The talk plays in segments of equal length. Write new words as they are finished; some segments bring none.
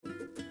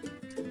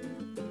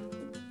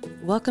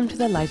Welcome to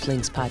the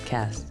Lifelinks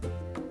podcast,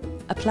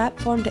 a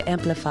platform to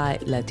amplify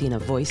Latina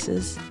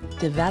voices,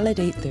 to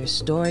validate their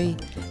story,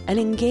 and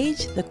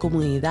engage the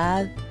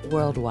comunidad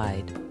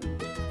worldwide.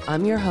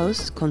 I'm your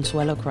host,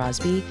 Consuelo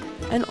Crosby,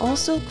 and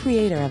also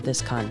creator of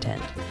this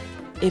content.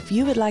 If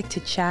you would like to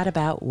chat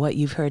about what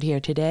you've heard here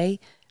today,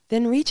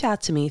 then reach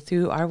out to me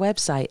through our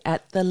website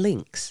at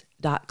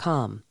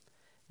thelinks.com.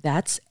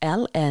 That's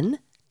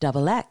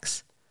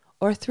LNXX,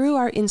 or through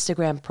our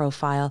Instagram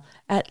profile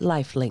at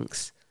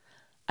Lifelinks.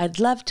 I'd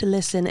love to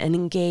listen and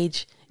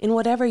engage in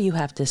whatever you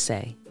have to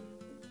say.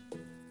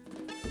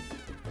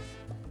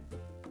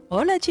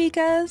 Hola,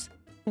 chicas.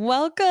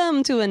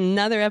 Welcome to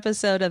another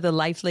episode of the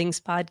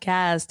Lifelinks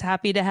podcast.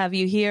 Happy to have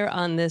you here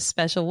on this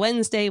special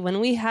Wednesday when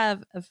we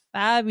have a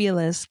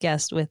fabulous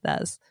guest with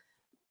us,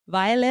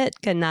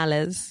 Violet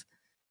Canales.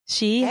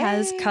 She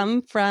has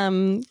come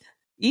from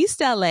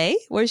East LA,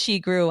 where she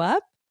grew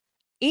up,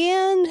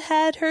 and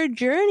had her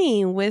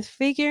journey with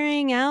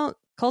figuring out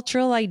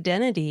cultural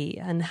identity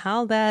and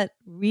how that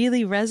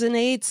really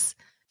resonates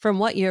from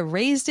what you're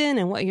raised in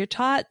and what you're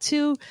taught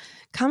to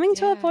coming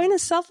to a point of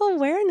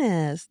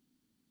self-awareness.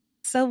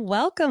 So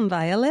welcome,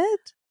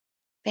 Violet.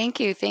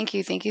 Thank you. Thank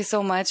you. Thank you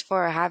so much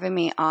for having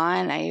me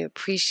on. I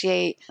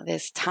appreciate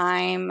this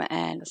time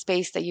and the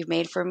space that you've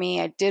made for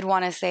me. I did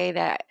want to say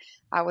that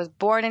I was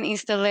born in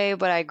East LA,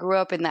 but I grew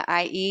up in the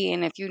IE.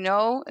 And if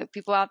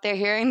people out there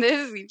hearing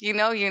this, if you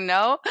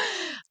know,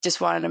 just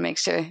wanted to make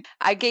sure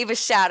I gave a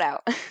shout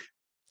out.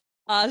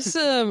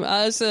 Awesome.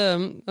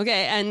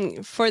 Okay.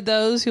 And for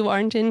those who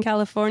aren't in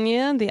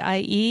California, the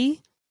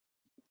IE?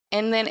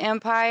 Inland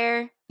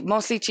Empire,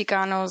 mostly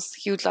Chicanos,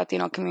 huge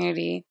Latino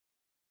community.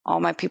 All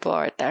my people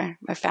are out there,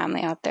 my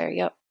family out there.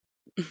 Yep.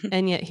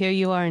 And yet here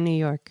you are in New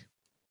York.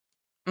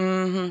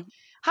 Mm-hmm.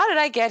 How did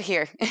I get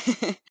here?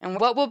 And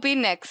what will be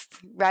next?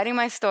 Writing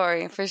my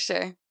story, for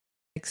sure.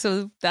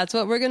 So that's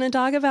what we're going to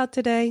talk about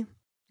today.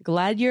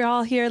 Glad you're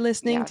all here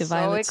listening to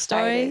Violet's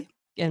story,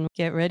 and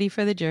get ready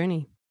for the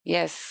journey.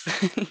 Yes.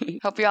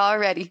 Hope you all are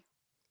ready.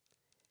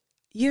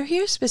 You're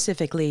here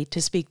specifically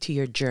to speak to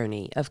your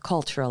journey of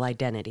cultural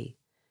identity,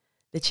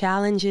 the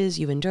challenges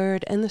you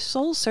endured, and the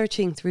soul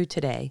searching through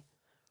today.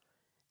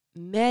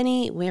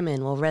 Many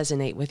women will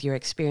resonate with your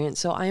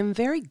experience, so I am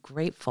very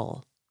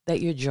grateful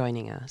that you're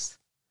joining us.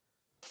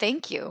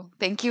 Thank you.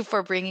 Thank you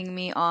for bringing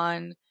me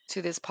on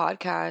to this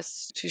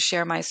podcast to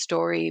share my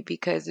story,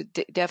 because it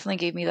definitely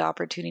gave me the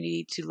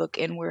opportunity to look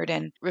inward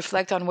and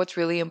reflect on what's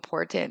really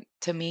important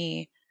to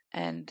me,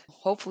 and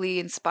hopefully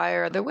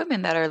inspire other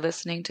women that are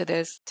listening to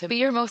this to be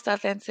your most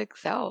authentic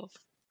self.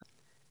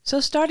 So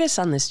start us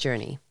on this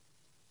journey.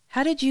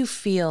 How did you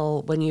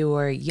feel when you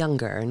were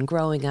younger and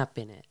growing up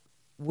in it?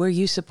 Were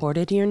you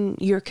supported in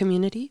your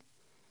community?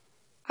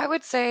 I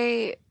would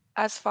say,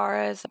 as far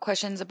as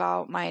questions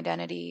about my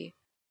identity,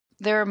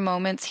 there are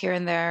moments here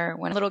and there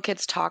when little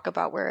kids talk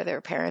about where their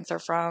parents are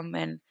from.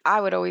 And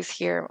I would always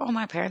hear, oh,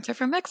 my parents are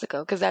from Mexico,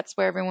 because that's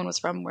where everyone was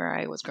from where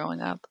I was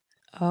growing up.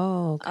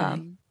 Oh,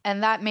 okay.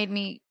 And that made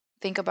me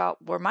think about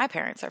where my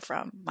parents are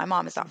from. My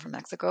mom is not from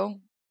Mexico.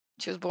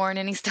 She was born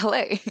in East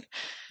LA.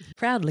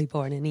 Proudly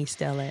born in East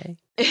LA.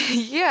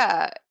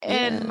 Yeah.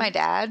 And my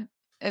dad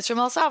is from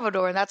El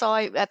Salvador. And that's all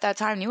I at that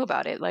time knew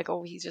about it. Like,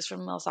 oh, he's just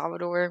from El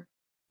Salvador.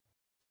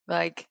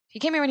 Like, he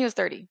came here when he was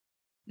 30.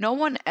 No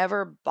one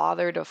ever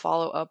bothered to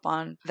follow up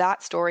on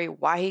that story,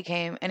 why he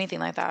came, anything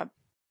like that.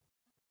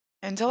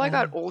 Until I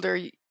got older,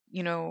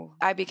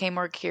 I became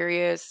more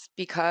curious,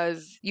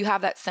 because you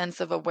have that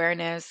sense of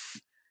awareness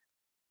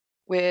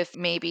with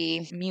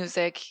maybe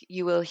music.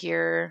 You will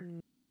hear,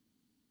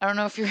 I don't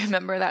know if you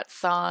remember that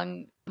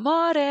song,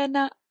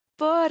 Morena,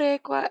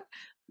 Boricua,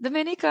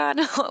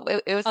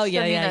 Dominicano. It was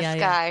Selena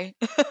Sky.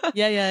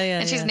 Yeah.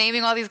 And she's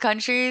naming all these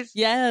countries.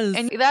 Yes.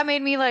 And that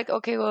made me like,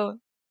 okay, well,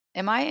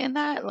 am I in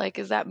that? Like,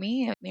 is that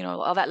me?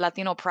 All that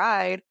Latino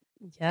pride.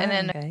 Yeah, and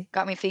then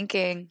got me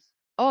thinking,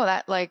 oh,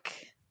 that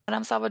like, and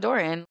I'm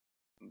Salvadoran.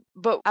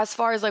 But as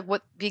far as like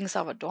what being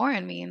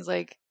Salvadoran means,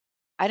 like,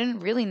 I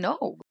didn't really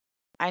know.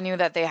 I knew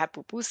that they had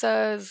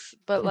pupusas,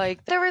 but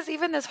like there was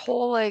even this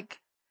whole like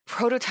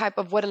prototype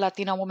of what a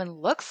Latina woman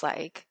looks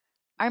like.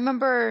 I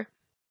remember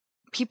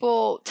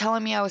people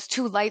telling me I was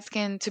too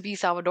light-skinned to be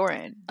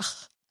Salvadoran.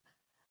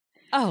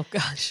 Oh,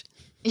 gosh.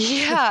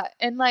 Yeah.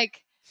 And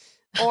like,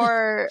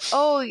 or,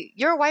 oh,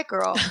 you're a white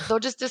girl. They'll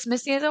just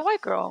dismiss you as a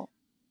white girl.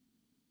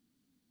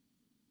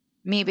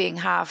 Me being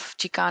half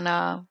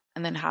Chicana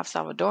and then half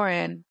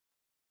Salvadoran,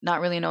 not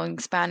really knowing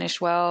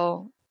Spanish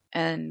well,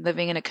 and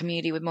living in a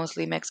community with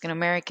mostly Mexican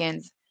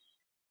Americans,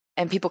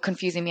 and people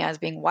confusing me as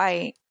being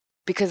white,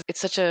 because it's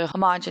such a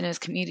homogenous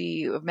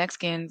community of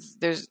Mexicans.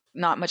 There's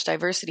not much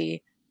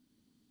diversity.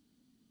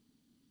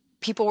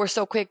 People were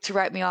so quick to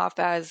write me off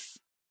as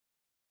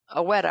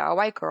a güera, a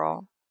white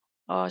girl.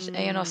 Oh,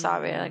 ella no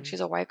sabe, like, she's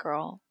a white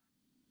girl.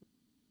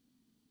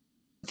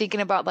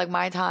 Thinking about like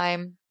my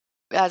time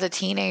as a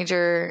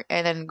teenager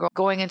and then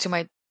going into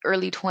my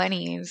early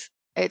 20s,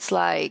 it's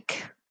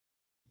like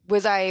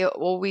was I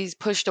always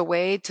pushed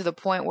away to the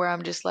point where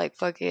I'm just like,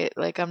 fuck it.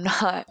 Like, I'm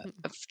not,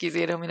 excuse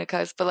me, I don't mean to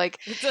cuss, but like,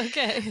 It's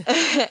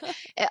okay.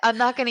 I'm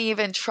not going to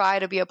even try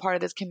to be a part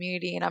of this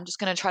community, and I'm just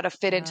going to try to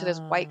fit into this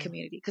white Oh,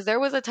 community. Because there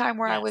was a time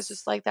where I was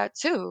just yes. like that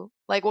too.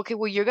 Like, okay,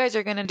 well, you guys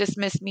are going to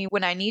dismiss me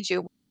when I need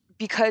you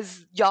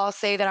because y'all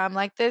say that I'm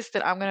like this,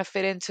 that I'm going to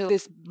fit into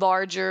this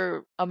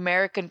larger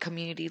American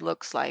community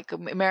looks like,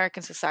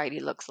 American society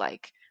looks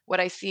like, what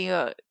I see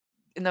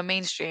in the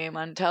mainstream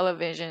on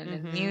television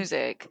and Mm-hmm.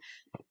 music.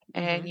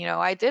 And, Mm-hmm.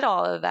 I did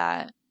all of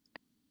that.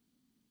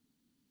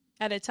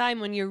 At a time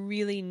when you're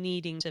really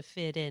needing to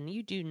fit in,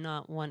 you do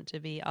not want to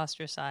be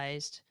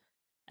ostracized.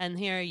 And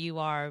here you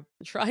are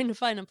trying to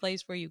find a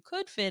place where you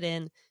could fit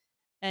in,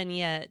 and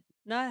yet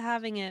not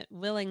having it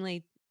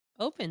willingly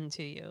open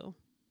to you.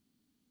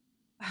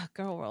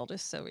 Girl world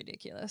is so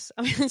ridiculous.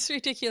 I mean, it's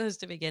ridiculous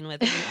to begin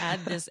with. And you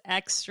add this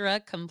extra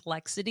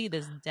complexity,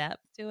 this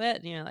depth to it,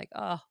 and you're like,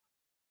 oh.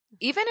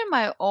 Even in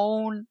my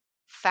own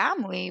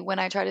family, when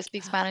I try to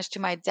speak Spanish to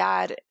my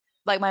dad,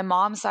 like my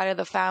mom's side of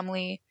the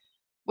family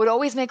would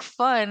always make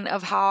fun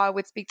of how I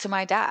would speak to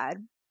my dad.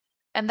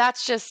 And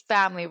that's just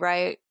family,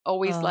 right?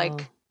 Always Oh,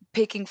 like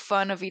picking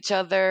fun of each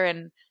other.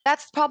 And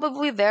that's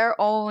probably their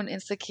own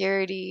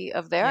insecurity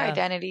of their yeah,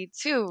 identity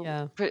too,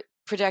 yeah.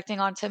 projecting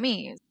onto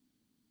me.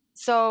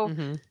 So,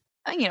 Mm-hmm.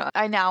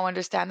 I now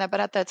understand that, but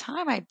at the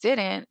time I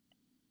didn't.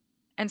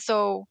 And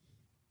so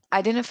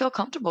I didn't feel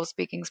comfortable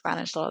speaking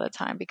Spanish all the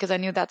time because I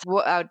knew that's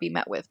what I would be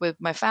met with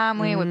my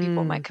family, with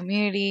people in my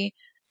community.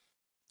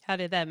 How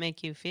did that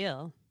make you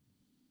feel?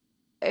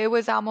 It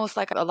was almost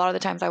like a lot of the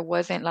times I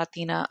wasn't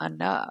Latina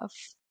enough.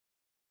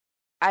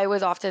 I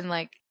was often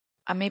like,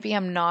 maybe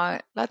I'm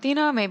not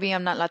Latina, maybe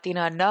I'm not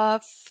Latina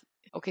enough.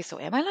 Okay, so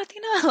am I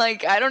Latina?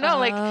 Like, I don't know.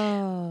 Like,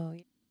 Oh,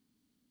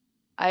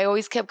 I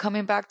always kept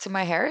coming back to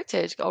my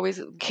heritage,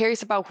 always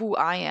curious about who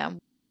I am.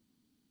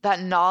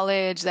 That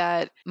knowledge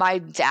that my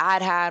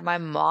dad had, my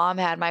mom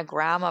had, my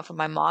grandma from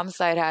my mom's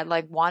side had,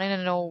 like wanting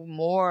to know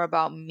more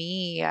about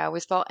me. I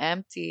always felt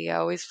empty. I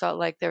always felt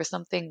like there was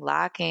something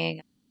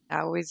lacking. I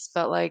always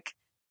felt like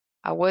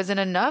I wasn't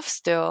enough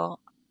still.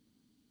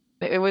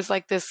 It was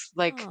like this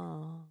like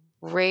oh.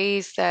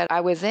 race that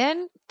I was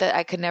in that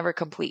I could never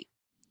complete.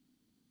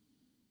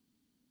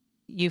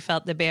 You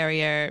felt the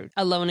barrier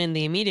alone in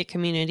the immediate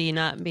community,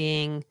 not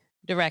being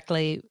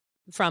directly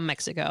from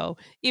Mexico,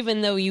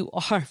 even though you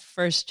are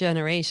first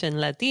generation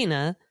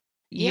Latina,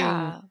 you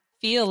Yeah.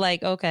 feel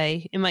like,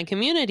 okay, in my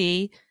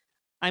community,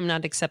 I'm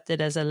not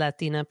accepted as a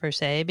Latina per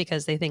se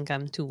because they think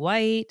I'm too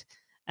white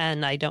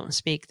and I don't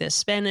speak the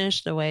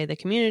Spanish the way the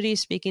community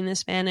is speaking the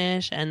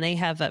Spanish, and they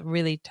have a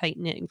really tight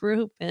knit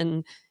group.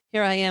 And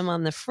here I am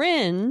on the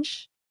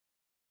fringe.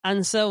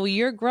 And so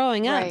you're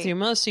growing up Right. through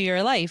most of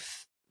your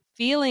life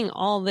feeling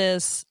all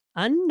this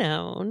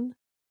unknown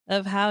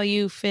of how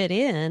you fit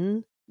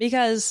in,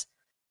 because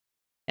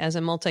as a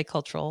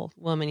multicultural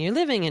woman, you're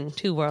living in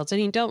two worlds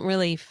and you don't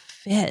really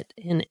fit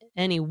in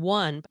any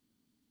one.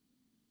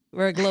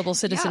 We're a global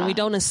citizen. We Yeah.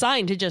 don't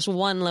assign to just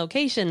one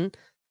location.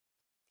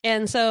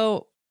 And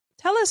so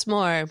tell us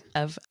more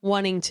of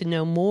wanting to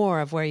know more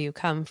of where you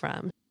come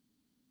from.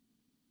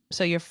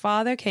 So your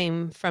father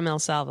came from El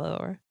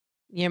Salvador.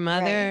 Your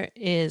mother Right.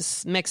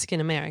 is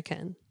Mexican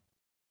American.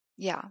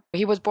 Yeah.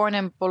 He was born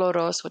in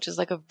Poloros, which is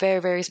like a very,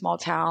 very small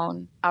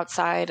town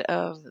outside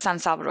of San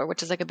Salvador,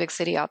 which is like a big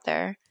city out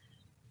there.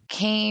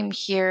 Came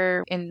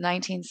here in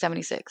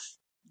 1976,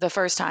 the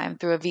first time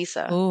through a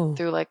visa, Oh,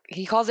 through like,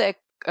 he calls it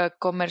a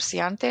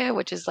comerciante,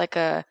 which is like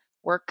a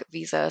work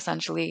visa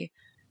essentially.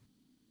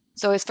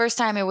 So his first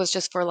time, it was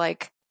just for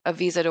like a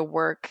visa to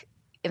work.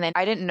 And then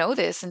I didn't know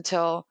this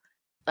until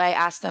I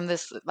asked them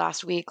this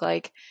last week,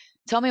 like,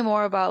 tell me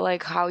more about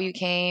like how you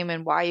came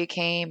and why you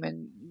came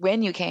and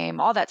when you came,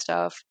 all that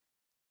stuff.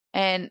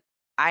 And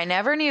I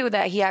never knew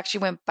that he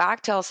actually went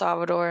back to El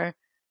Salvador.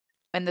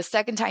 And the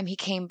second time he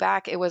came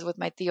back, it was with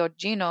my tío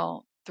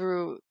Gino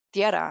through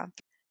tierra,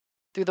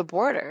 through the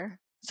border.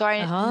 So I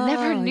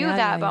never oh, knew yeah,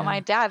 that yeah, about yeah. my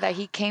dad, that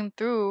he came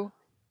through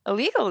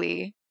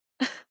illegally.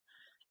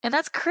 And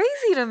that's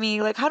crazy to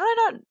me. Like, how did I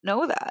not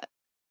know that?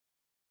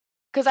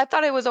 Because I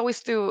thought it was always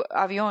through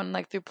avion,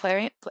 like through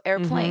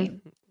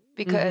airplane, Mm-hmm.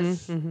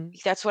 because Mm-hmm. Mm-hmm.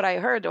 that's what I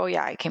heard. Oh,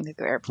 yeah, I came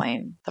through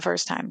airplane the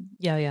first time.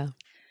 Yeah, yeah.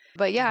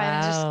 But yeah,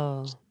 and it just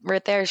Wow.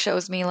 right there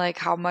shows me like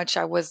how much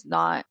I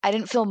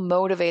didn't feel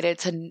motivated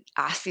to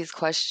ask these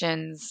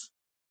questions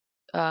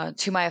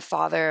to my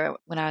father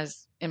when I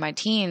was in my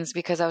teens,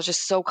 because I was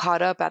just so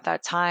caught up at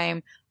that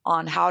time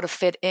on how to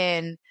fit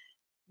in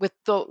with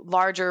the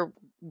larger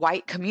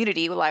white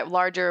community, like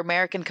larger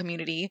American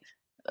community,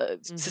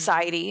 Mm-hmm.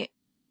 society,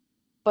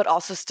 but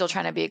also still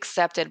trying to be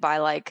accepted by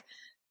like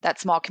that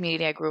small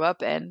community I grew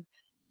up in.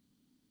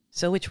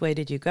 So which way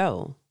did you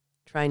go?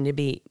 Trying to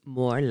be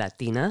more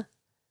Latina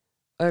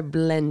or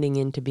blending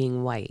into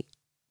being white?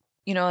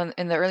 In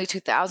the early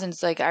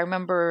 2000s, like I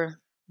remember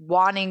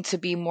wanting to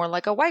be more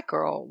like a white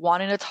girl,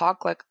 wanting to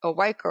talk like a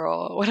white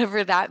girl,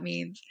 whatever that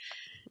means.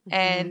 Mm-hmm.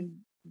 And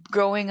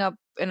growing up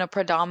in a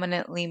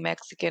predominantly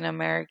Mexican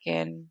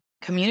American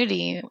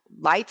community,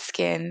 light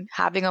skin,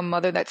 having a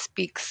mother that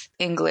speaks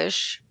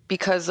English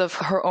because of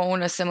her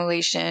own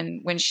assimilation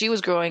when she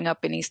was growing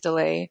up in East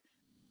LA,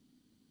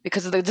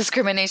 because of the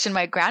discrimination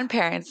my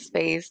grandparents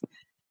faced.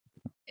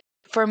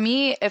 For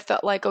me, it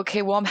felt like,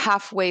 okay, well, I'm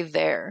halfway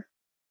there.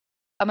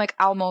 I'm like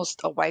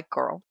almost a white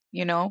girl,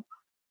 you know,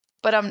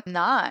 but I'm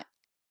not.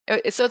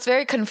 So it's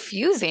very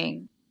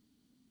confusing.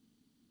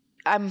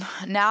 I'm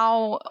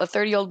now a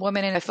 30-year-old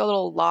woman and I feel a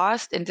little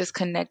lost and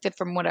disconnected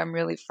from what I'm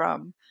really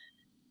from.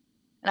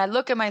 And I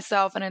look at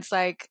myself and it's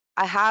like,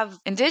 I have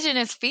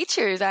indigenous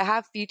features. I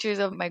have features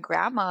of my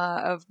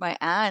grandma, of my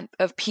aunt,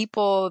 of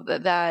people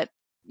that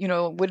you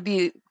know, would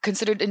be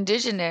considered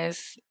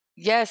indigenous.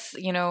 Yes,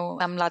 you know,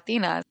 I'm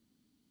Latina.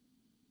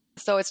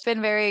 So it's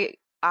been very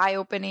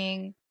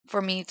eye-opening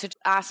for me to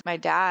ask my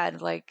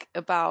dad, like,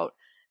 about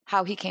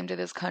how he came to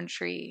this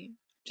country.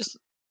 Just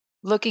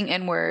looking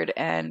inward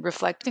and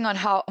reflecting on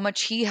how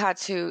much he had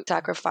to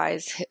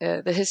sacrifice,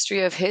 the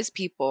history of his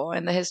people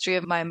and the history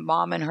of my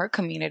mom and her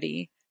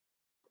community,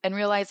 and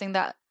realizing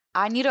that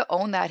I need to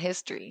own that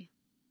history.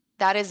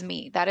 That is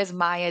me. That is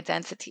my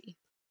identity.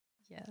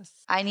 Yes.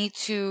 I need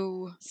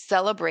to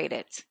celebrate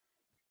it.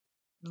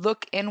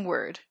 Look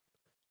inward.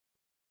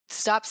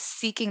 Stop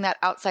seeking that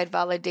outside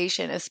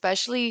validation,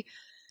 especially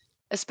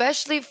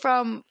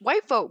from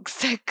white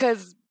folks,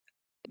 because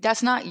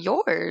that's not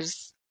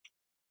yours.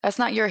 That's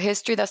not your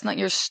history. That's not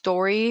your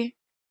story.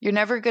 You're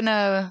never going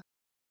to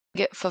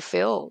get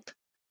fulfilled.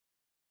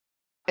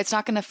 It's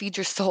not going to feed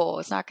your soul.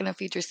 It's not going to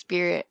feed your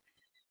spirit.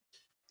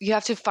 You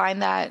have to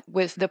find that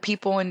with the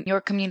people in your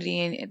community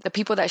and the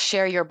people that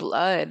share your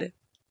blood.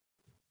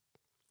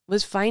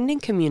 Was finding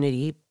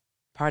community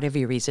part of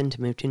your reason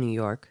to move to New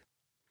York?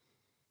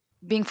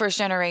 Being first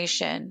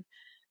generation,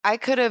 I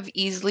could have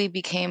easily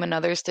became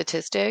another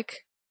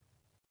statistic.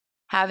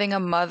 Having a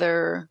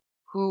mother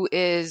who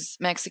is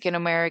Mexican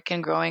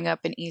American growing up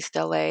in East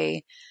LA,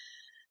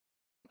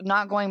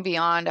 not going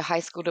beyond a high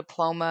school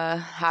diploma,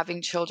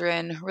 having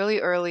children really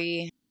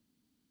early.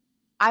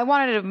 I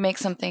wanted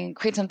to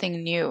create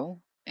something new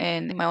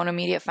in my own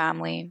immediate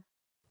family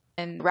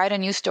and write a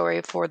new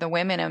story for the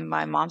women in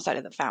my mom's side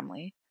of the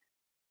family.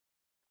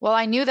 Well,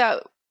 I knew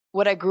that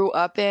what I grew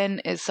up in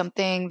is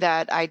something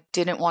that I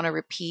didn't want to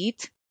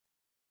repeat.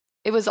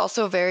 It was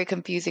also a very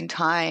confusing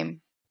time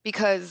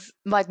because,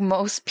 like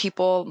most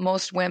people,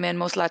 most women,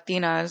 most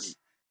Latinas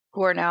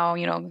who are now,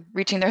 you know,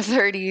 reaching their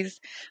 30s,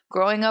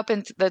 growing up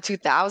in the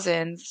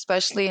 2000s,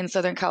 especially in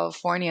Southern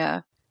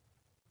California,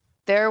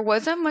 there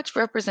wasn't much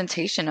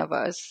representation of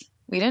us.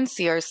 We didn't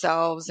see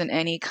ourselves in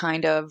any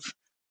kind of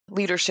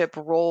leadership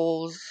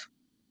roles.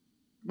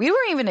 We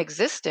weren't even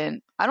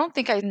existent. I don't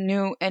think I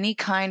knew any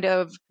kind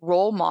of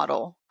role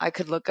model I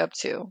could look up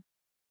to.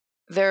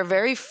 There are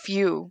very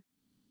few.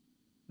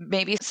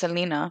 Maybe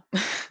Selena.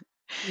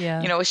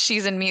 Yeah. You know,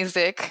 she's in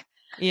music.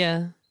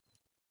 Yeah.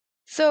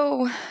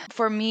 So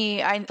for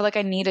me, I feel like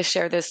I need to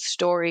share this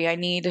story.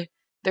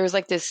 There was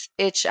like this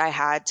itch I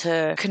had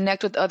to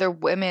connect with other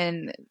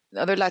women,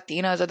 other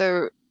Latinas,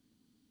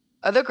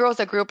 other girls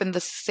that grew up in the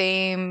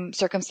same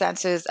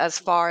circumstances as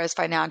far as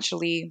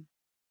financially,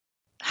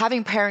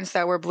 having parents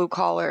that were blue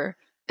collar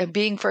and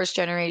being first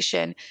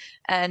generation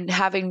and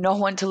having no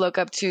one to look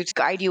up to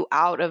guide you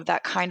out of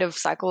that kind of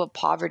cycle of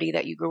poverty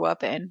that you grew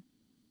up in.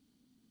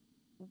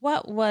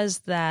 What was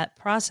that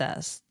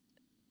process?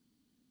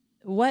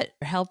 What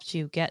helped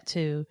you get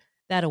to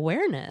that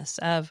awareness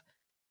of,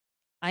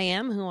 I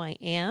am who I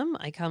am.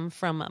 I come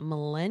from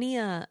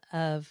millennia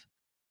of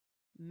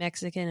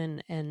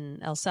Mexican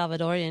and El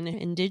Salvadorian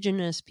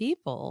indigenous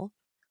people.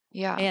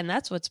 Yeah. And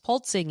that's what's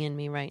pulsing in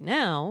me right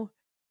now.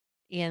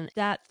 And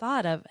that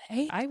thought of,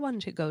 hey, I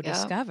want to go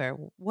discover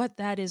what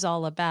that is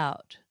all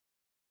about.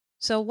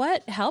 So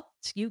what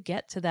helped you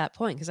get to that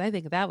point? Because I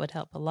think that would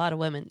help a lot of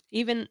women.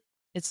 Even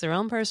it's their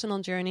own personal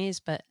journeys,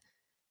 but,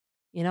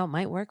 you know, it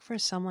might work for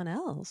someone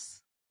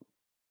else.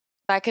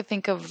 I could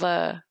think of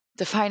the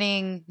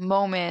defining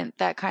moment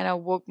that kind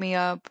of woke me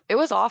up. It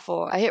was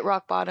awful. I hit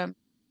rock bottom.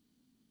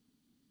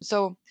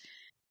 So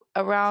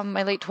around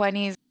my late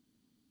 20s,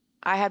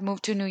 I had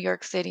moved to New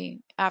York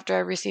City after I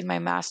received my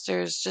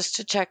master's just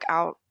to check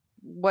out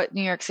what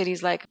New York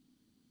City's like.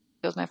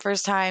 It was my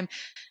first time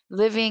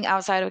living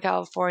outside of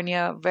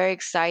California. Very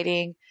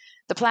exciting.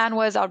 The plan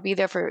was I'll be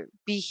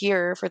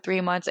here for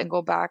 3 months and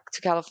go back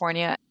to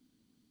California.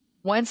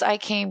 Once I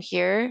came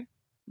here,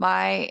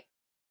 my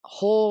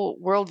whole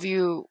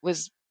worldview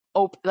was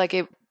open, like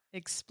it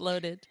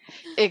exploded.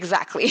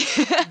 Exactly.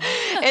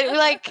 It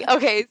like,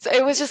 okay, so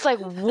it was just like,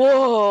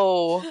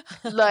 whoa,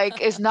 like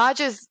it's not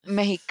just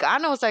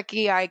Mexicanos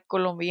aquí, hay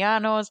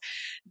Colombianos,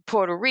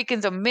 Puerto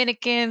Ricans,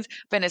 Dominicans,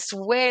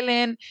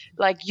 Venezuelan,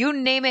 like you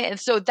name it. And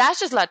so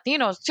that's just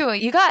Latinos too.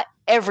 You got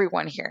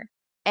everyone here.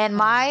 And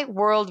my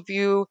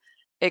worldview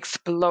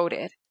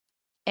exploded.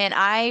 And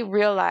I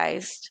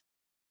realized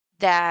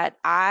that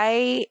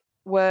I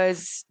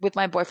was with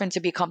my boyfriend to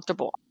be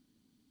comfortable.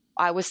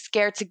 I was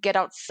scared to get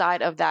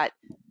outside of that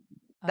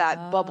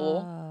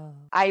bubble.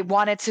 I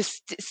wanted to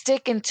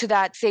stick into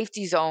that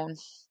safety zone.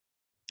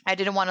 I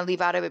didn't want to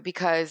leave out of it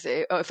because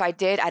if I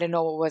did, I didn't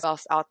know what was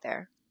else out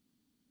there.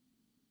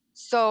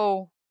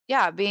 So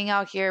yeah, being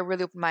out here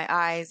really opened my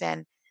eyes.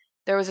 And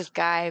there was this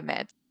guy I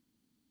met.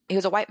 He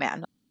was a white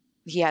man.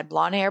 He had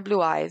blonde hair,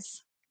 blue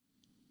eyes.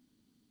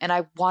 And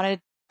I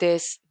wanted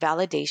this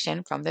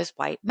validation from this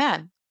white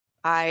man.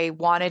 I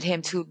wanted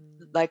him to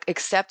like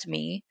accept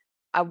me.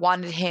 I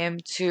wanted him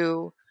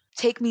to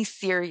take me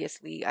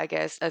seriously, I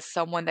guess, as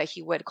someone that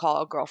he would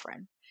call a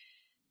girlfriend.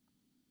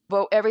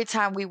 But every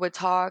time we would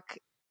talk,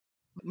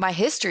 my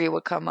history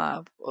would come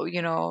up,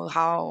 you know,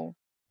 how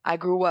I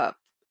grew up.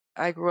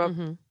 I grew up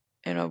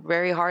in a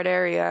very hard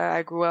area.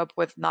 I grew up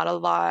with not a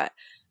lot.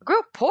 I grew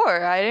up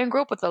poor. I didn't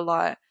grow up with a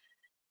lot.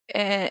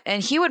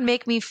 And he would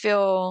make me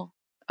feel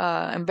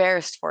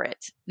embarrassed for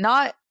it.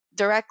 Not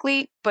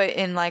directly, but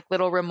in like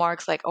little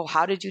remarks like, oh,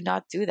 how did you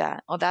not do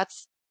that? Oh,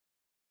 that's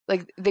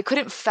like, they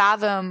couldn't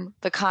fathom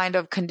the kind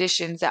of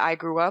conditions that I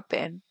grew up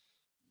in.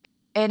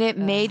 And it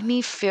made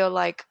me feel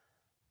like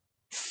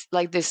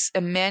this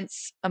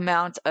immense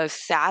amount of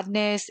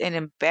sadness and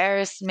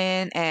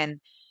embarrassment and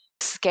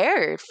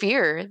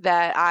fear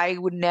that I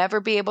would never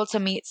be able to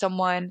meet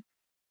someone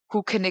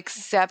who can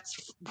accept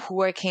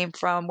who I came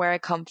from, where I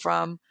come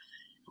from.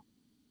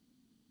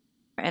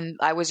 And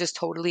I was just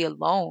totally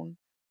alone.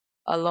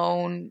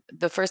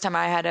 The first time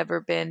I had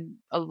ever been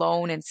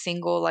alone and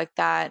single like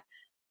that,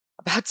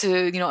 about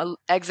to, you know,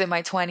 exit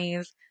my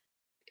 20s,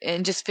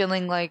 and just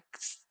feeling like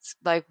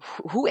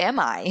who am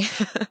I?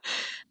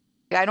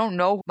 I don't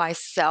know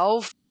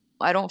myself.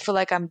 I don't feel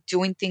like I'm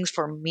doing things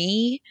for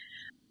me.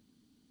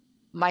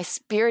 My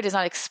spirit is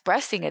not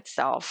expressing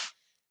itself.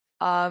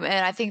 And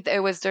I think that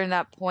it was during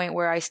that point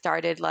where I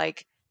started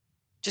like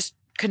just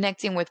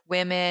connecting with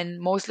women,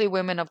 mostly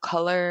women of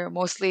color,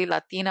 mostly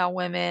Latina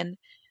women,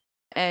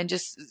 and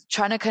just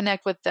trying to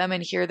connect with them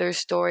and hear their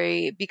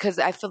story, because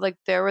I feel like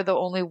they were the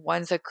only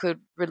ones that could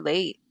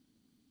relate,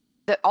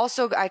 that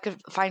also I could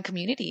find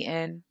community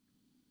in.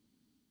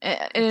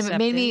 And it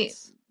made me,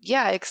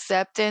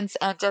 acceptance.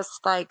 And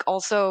just like,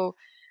 also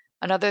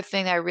another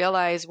thing I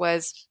realized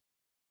was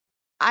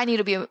I need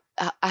to be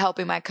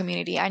helping my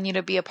community. I need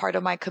to be a part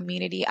of my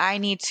community. I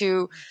need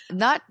to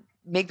not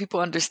make people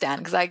understand,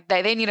 because like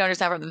they need to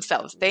understand for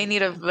themselves. They need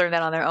to learn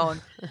that on their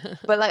own.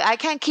 But like, I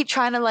can't keep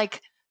trying to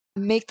like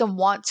make them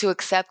want to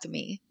accept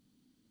me,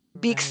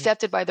 be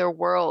accepted by their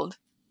world.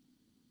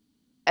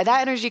 And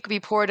that energy could be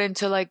poured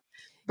into like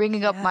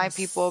bringing up my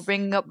people,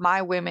 bringing up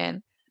my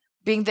women,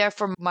 being there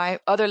for my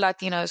other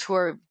Latinas who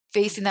are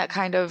facing that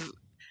kind of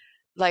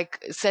like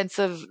sense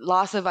of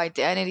loss of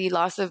identity,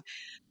 loss of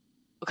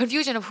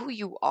confusion of who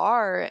you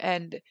are,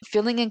 and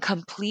feeling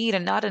incomplete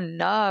and not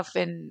enough,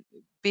 and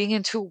being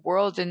in two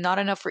worlds and not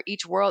enough for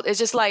each world. It's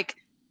just like,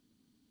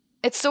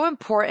 it's so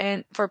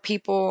important for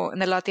people in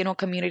the Latino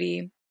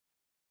community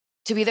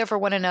to be there for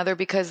one another,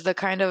 because the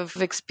kind of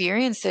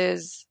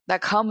experiences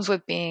that comes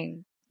with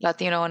being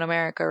Latino in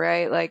America,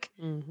 right? Like,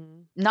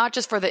 not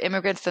just for the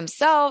immigrants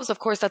themselves. Of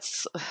course,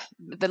 that's,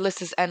 the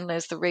list is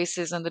endless, the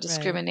racism, the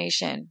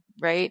discrimination,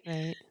 right?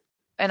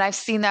 And I've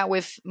seen that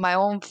with my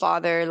own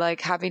father,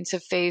 like having to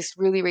face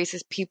really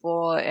racist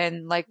people,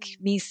 and like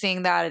me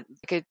seeing that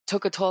like, it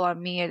took a toll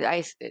on me.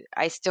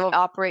 I still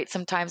operate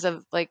sometimes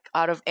of like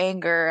out of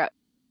anger.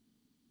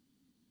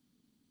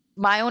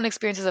 My own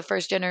experience as a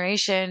first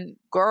generation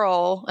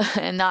girl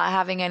and not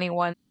having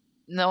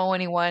know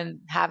anyone,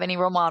 have any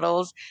role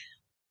models,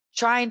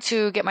 trying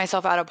to get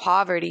myself out of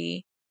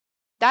poverty.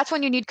 That's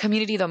when you need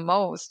community the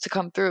most to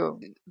come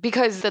through,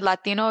 because the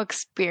Latino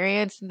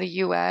experience in the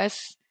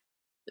US,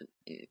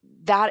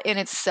 that in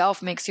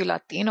itself makes you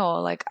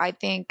Latino. Like, I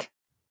think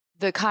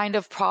the kind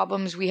of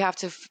problems we have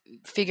to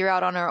figure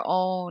out on our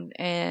own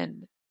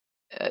and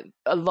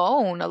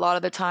alone a lot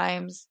of the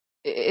times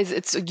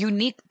it's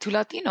unique to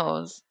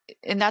Latinos,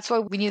 and that's why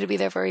we need to be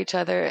there for each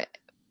other.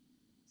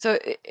 So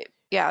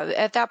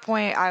at that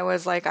point I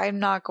was like, I'm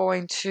not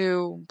going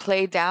to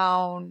play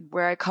down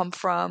where I come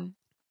from.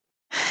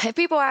 If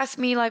people ask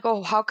me like,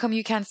 oh, how come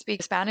you can't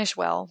speak Spanish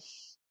well?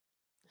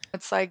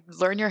 It's like,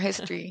 learn your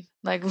history.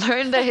 Like,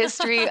 learn the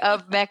history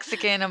of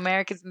Mexican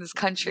Americans in this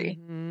country.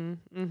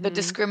 The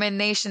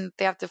discrimination that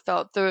they have to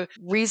felt. The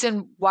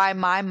reason why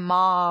my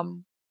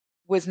mom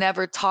was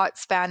never taught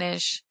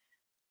Spanish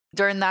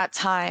during that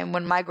time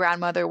when my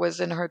grandmother was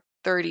in her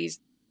 30s.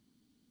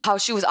 How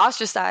she was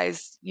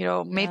ostracized,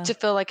 made to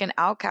feel like an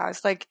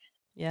outcast. Like,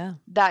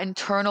 that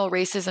internal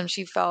racism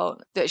she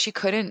felt, that she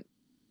couldn't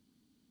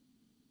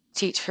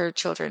teach her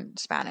children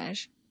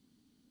Spanish.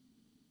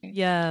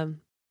 Yeah.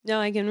 No,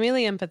 I can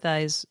really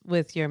empathize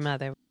with your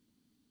mother,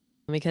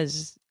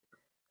 because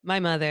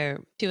my mother,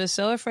 she was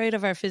so afraid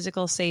of our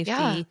physical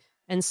safety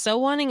and so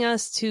wanting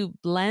us to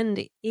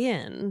blend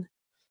in,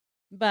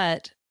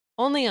 but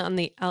only on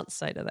the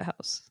outside of the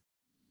house.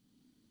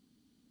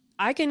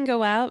 I can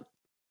go out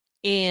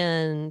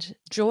and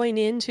join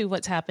into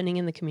what's happening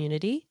in the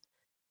community,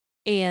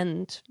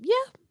 and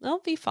I'll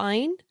be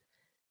fine.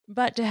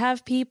 But to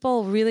have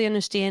people really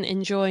understand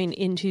and join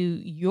into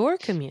your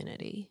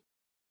community,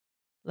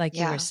 like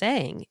you were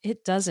saying,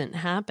 it doesn't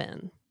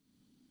happen.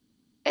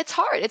 it's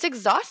hard. It's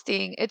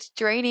exhausting. It's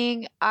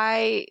draining.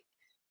 I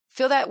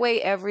feel that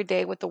way every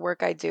day with the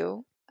work I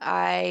do.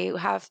 I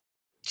have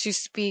to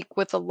speak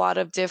with a lot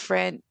of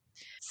different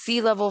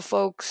C-level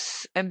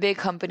folks and big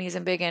companies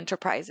and big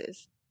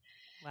enterprises.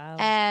 Wow.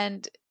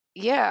 And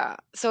yeah,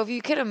 so if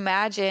you could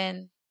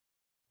imagine,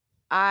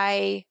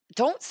 I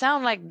don't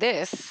sound like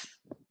this.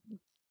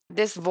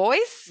 This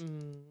voice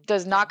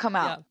does not come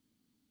out. Yeah.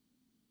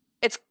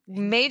 It's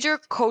major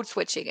code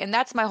switching, and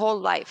that's my whole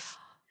life.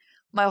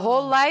 My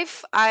whole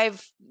life,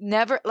 I've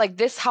never, like,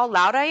 this, how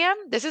loud I am.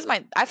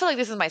 I feel like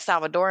this is my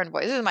Salvadoran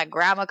voice. This is my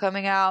grandma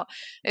coming out.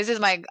 This is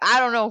I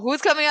don't know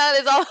who's coming out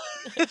of this. All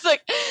it's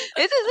like,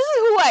 this is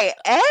who I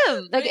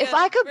am. Like, if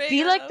I could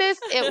be like this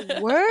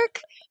at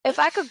work, if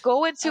I could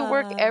go into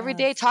work every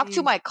day, talk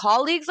to my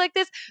colleagues like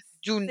this,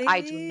 I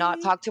do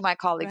not talk to my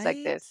colleagues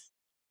like this.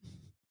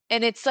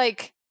 And it's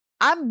like,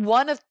 I'm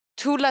one of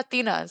 2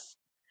 Latinas.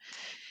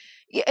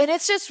 Yeah, and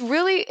it's just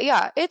really,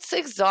 it's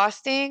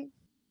exhausting.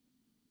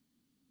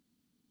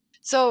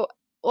 So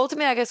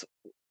ultimately, I guess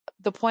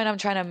the point I'm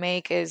trying to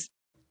make is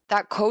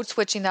that code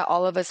switching that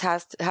all of us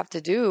have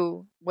to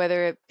do,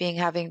 whether it being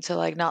having to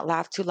like not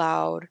laugh too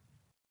loud,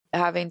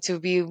 having to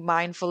be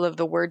mindful of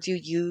the words you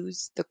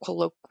use, the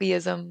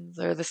colloquialisms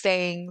or the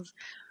sayings.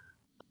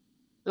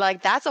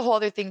 Like, that's a whole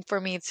other thing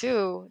for me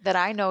too that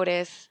I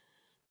notice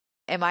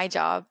in my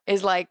job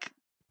is like,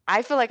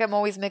 I feel like I'm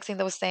always mixing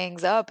those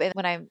sayings up. And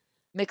when I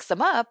mix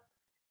them up,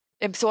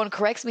 if someone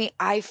corrects me,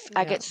 I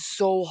get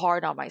so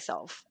hard on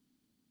myself.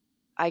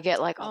 I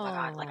get like, oh my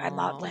God, like I'm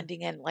not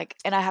blending in. Like,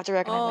 and I have to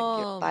recognize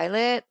like,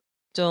 Violet,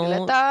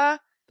 don't Violeta,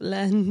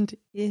 blend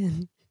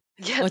in.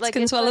 Yeah, What's like,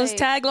 Consuelo's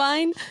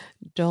tagline?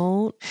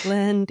 Don't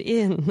blend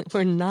in.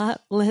 We're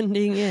not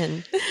blending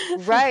in.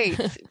 Right.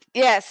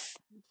 Yes.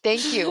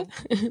 Thank you.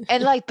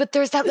 And like, but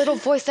there's that little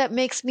voice that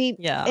makes me,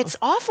 it's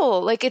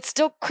awful. Like, it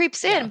still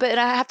creeps in, but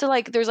I have to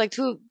like, there's like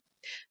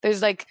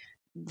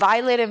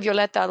Violet and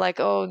Violeta, like,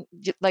 oh,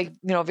 like,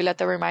 you know,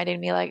 Violeta reminded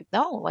me like,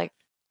 no, like,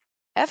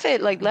 F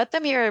it, like, let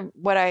them hear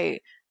what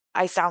I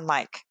sound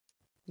like.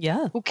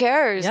 Yeah. Who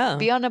cares? Yeah.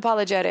 Be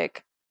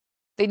unapologetic.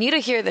 They need to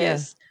hear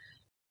this. Yeah.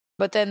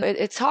 But then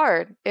it's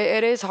hard.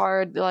 It is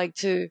hard, like,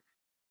 to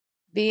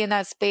be in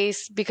that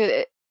space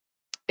because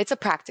it's a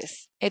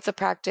practice. It's a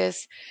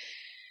practice.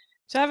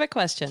 So I have a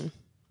question.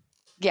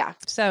 Yeah.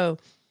 So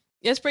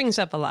this brings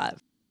up a lot.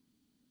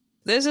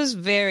 This is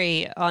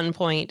very on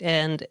point,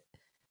 and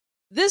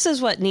this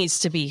is what needs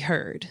to be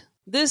heard.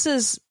 This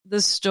is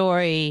the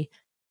story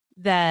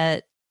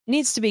that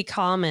needs to be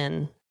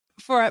common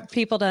for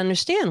people to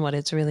understand what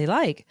it's really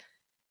like.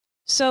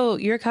 So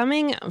you're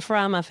coming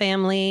from a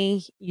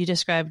family, you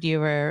described you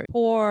were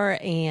poor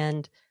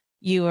and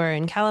you were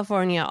in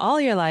California all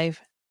your life,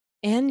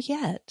 and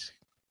yet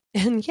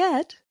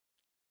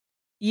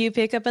you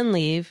pick up and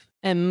leave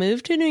and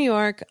move to New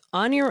York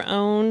on your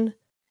own,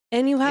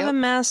 and you have a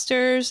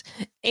master's,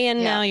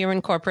 and now you're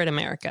in corporate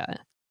America.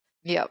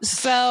 Yep.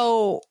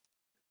 So,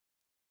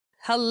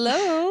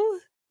 hello?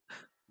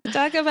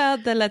 Talk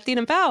about the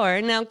Latina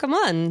power. Now, come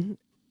on.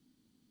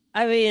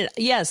 I mean,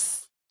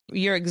 yes,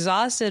 you're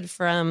exhausted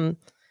from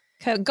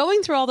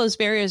going through all those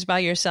barriers by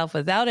yourself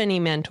without any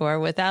mentor,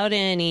 without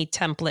any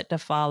template to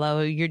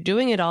follow. You're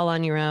doing it all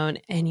on your own,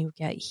 and you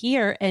get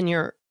here and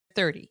you're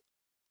 30.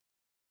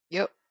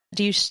 Yep.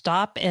 Do you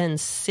stop and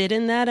sit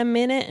in that a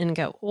minute and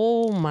go,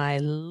 oh my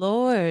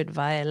Lord,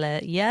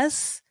 Violet,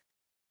 yes,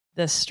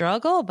 the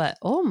struggle, but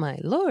oh my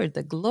Lord,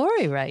 the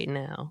glory right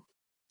now.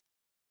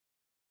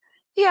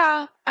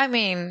 Yeah, I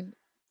mean,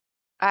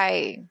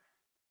 when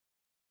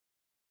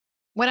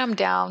I'm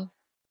down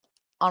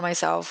on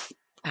myself,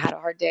 I had a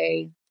hard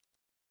day,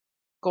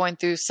 going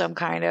through some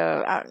kind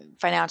of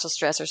financial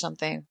stress or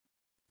something,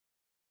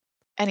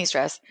 any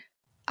stress,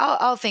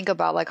 I'll think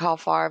about like how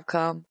far I've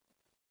come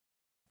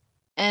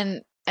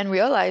and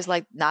realize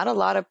like not a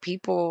lot of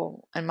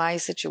people in my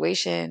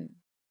situation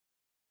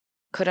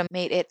could have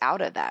made it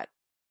out of that.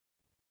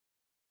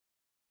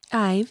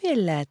 Ay,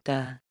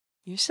 Violeta,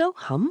 you're so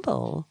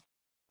humble.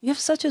 You have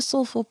such a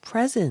soulful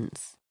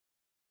presence.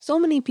 So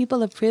many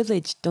people of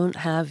privilege don't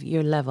have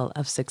your level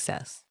of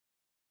success.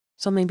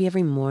 So maybe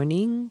every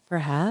morning,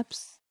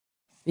 perhaps,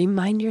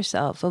 remind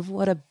yourself of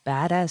what a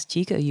badass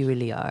chica you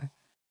really are.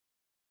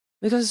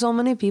 Because so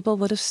many people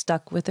would have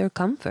stuck with their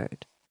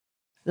comfort.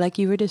 Like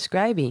you were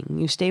describing,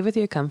 you stay with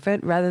your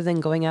comfort rather than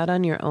going out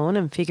on your own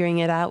and figuring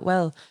it out,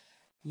 well,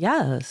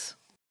 yes,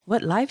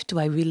 what life do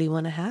I really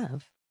want to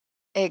have?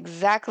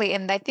 Exactly.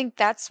 And I think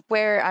that's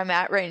where I'm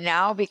at right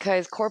now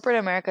because corporate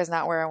America is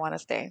not where I want to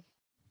stay.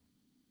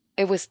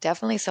 It was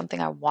definitely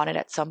something I wanted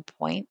at some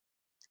point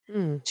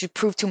to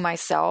prove to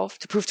myself,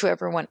 to prove to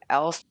everyone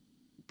else,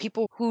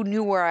 people who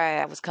knew where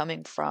I was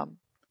coming from.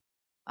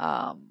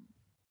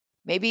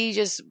 Maybe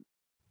just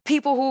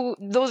people who,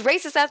 those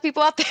racist ass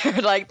people out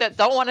there, like that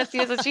don't want to see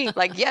us achieve.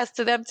 Like, yes,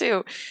 to them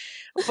too.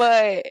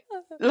 But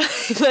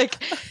like,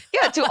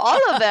 yeah, to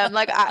all of them,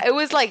 like, it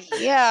was like,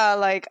 yeah,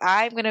 like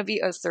I'm going to be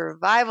a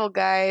survival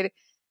guide.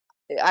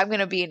 I'm going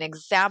to be an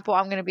example.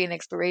 I'm going to be an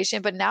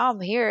inspiration. But now I'm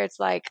here. It's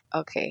like,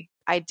 okay,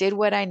 I did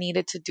what I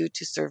needed to do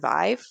to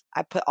survive.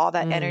 I put all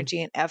that energy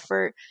and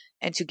effort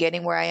into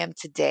getting where I am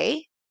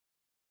today.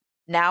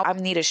 Now I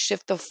need to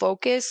shift the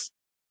focus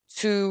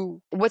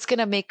to what's going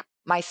to make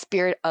my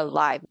spirit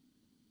alive.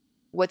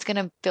 What's going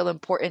to feel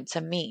important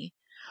to me?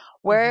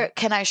 Where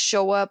can I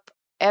show up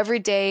every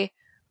day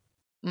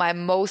my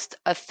most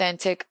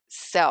authentic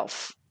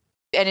self?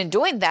 And in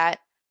doing that,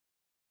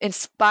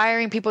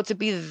 inspiring people to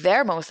be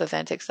their most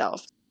authentic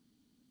self.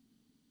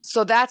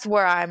 So that's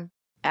where I'm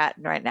at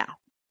right now.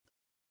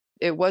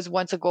 It was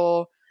once a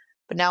goal,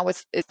 but now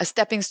it's a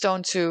stepping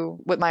stone to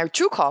what my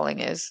true calling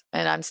is.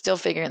 And I'm still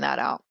figuring that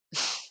out.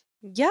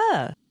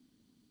 Yeah.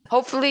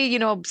 Hopefully,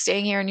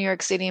 staying here in New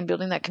York City and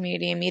building that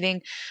community and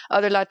meeting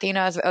other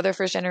Latinas, other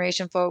first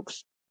generation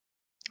folks,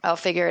 I'll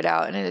figure it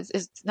out. And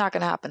it's not going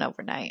to happen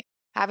overnight.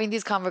 Having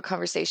these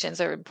conversations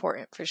are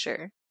important for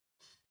sure.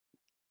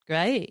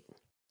 Right.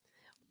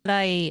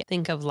 I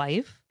think of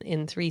life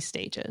in 3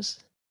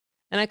 stages.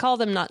 And I call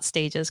them not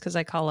stages because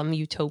I call them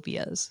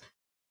utopias.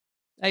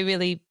 I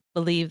really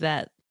believe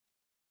that,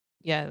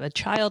 a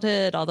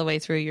childhood all the way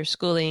through your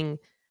schooling,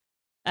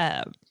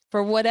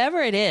 for whatever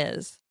it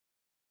is,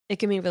 it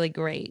can be really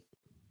great.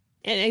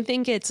 And I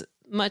think it's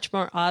much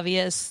more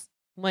obvious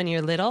when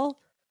you're little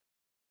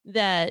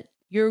that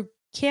you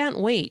can't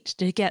wait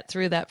to get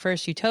through that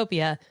first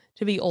utopia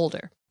to be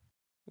older,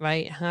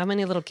 right? How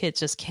many little kids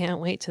just can't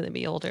wait till they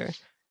be older?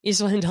 You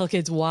just want to tell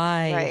kids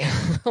why. Right.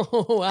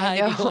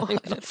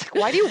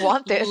 Why do you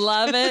want this?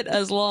 Love it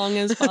as long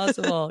as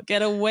possible.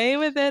 Get away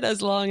with it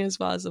as long as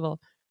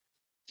possible.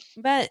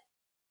 But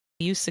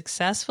you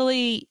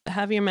successfully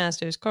have your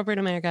master's, corporate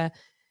America.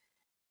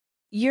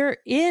 You're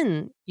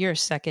in your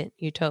second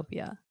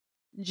utopia.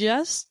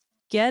 Just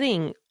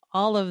getting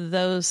all of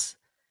those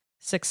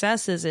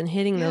successes and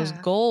hitting those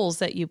goals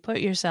that you put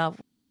yourself.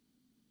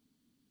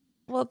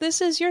 Well,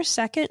 this is your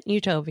second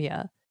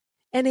utopia.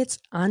 And it's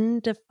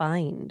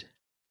undefined.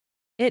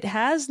 It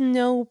has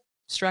no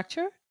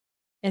structure.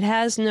 It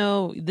has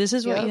no, this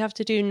is what you have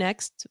to do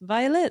next,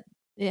 Violet.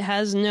 It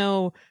has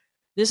no,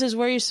 this is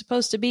where you're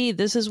supposed to be.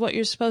 This is what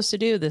you're supposed to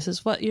do. This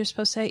is what you're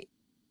supposed to say.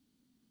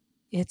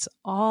 It's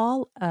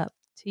all up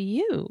to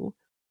you.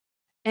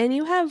 And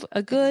you have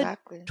a good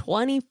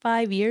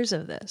 25 years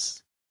of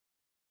this.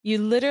 You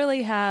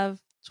literally have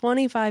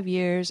 25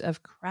 years of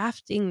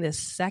crafting this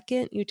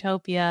second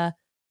utopia,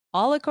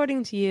 all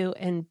according to you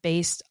and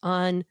based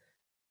on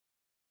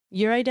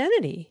your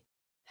identity,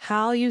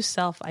 how you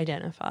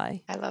self-identify.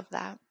 I love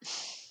that.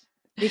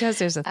 Because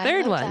there's a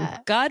third one.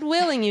 That. God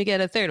willing, you get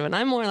a third one.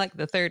 I'm more like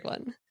the third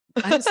one.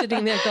 I'm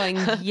sitting there going,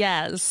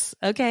 yes,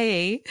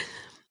 okay,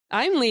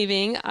 I'm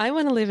leaving. I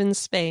want to live in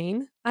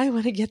Spain. I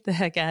want to get the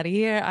heck out of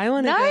here. I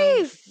want to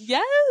go.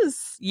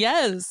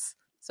 Yes.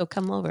 So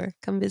come over,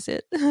 come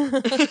visit.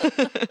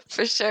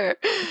 For sure.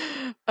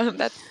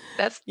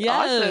 That's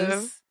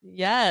awesome.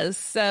 Yes.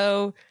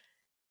 So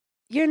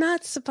you're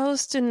not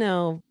supposed to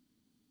know.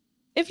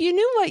 If you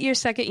knew what your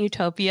second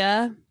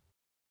utopia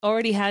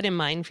already had in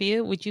mind for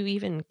you, would you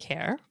even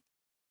care?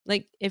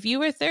 Like if you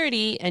were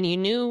 30 and you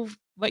knew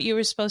what you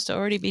were supposed to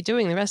already be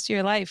doing the rest of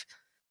your life,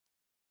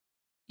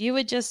 you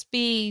would just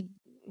be,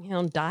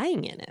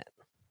 dying in it.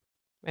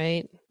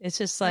 Right? It's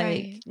just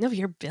like, no,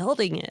 you're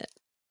building it.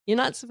 You're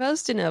not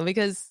supposed to know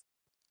because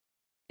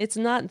it's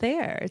not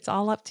there. It's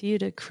all up to you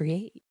to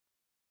create.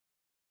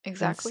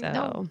 Exactly.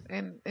 No,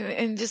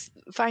 and just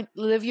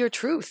live your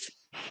truth.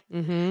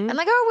 And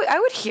like I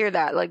would hear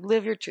that, like,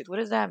 live your truth. What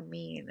does that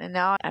mean? And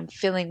now I'm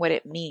feeling what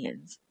it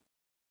means.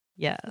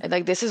 Yeah. And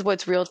like, this is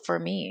what's real for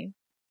me.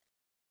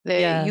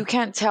 You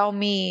can't tell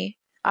me.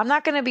 I'm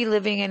not going to be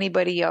living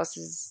anybody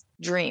else's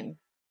dream.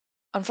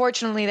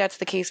 Unfortunately, that's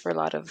the case for a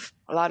lot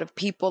of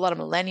people, a lot of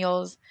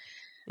millennials.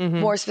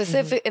 More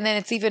specific, and then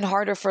it's even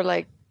harder for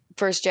like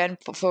first gen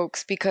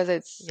folks because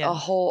it's a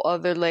whole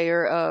other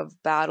layer of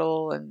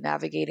battle and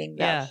navigating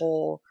that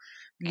whole.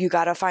 You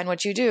got to find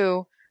what you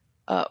do,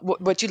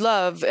 what you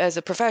love as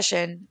a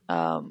profession,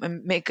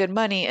 and make good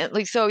money. And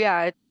like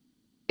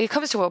it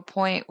comes to a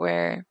point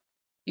where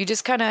you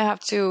just kind of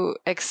have to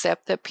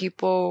accept that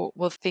people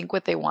will think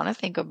what they want to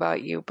think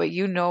about you, but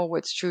you know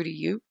what's true to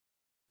you.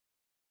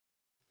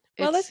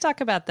 Well, let's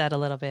talk about that a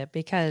little bit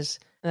because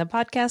the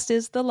podcast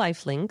is the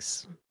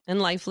Lifelinks, and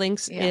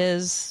Lifelinks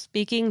is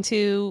speaking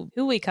to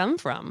who we come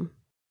from.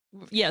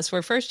 Yes,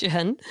 we're first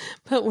gen,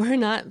 but we're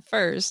not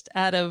first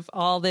out of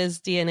all this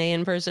DNA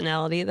and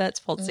personality that's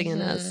pulsing in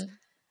us.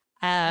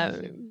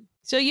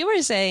 So you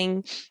were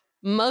saying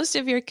most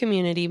of your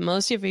community,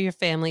 most of your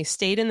family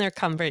stayed in their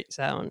comfort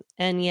zone,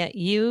 and yet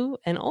you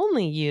and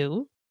only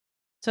you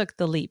took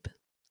the leap,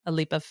 a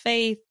leap of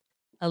faith,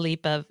 a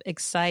leap of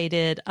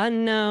excited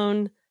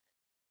unknown.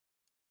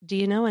 Do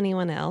you know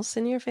anyone else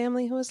in your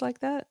family who was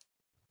like that?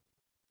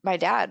 My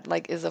dad,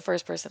 is the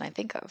first person I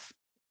think of.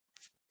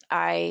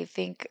 I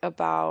think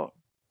about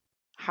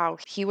how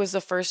he was the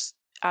first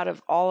out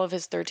of all of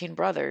his 13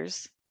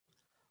 brothers.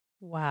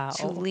 Wow.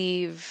 To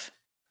leave.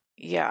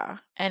 Yeah.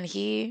 And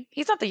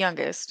he's not the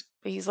youngest,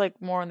 but he's like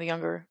one of the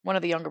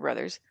younger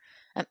brothers.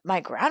 And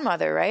my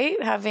grandmother,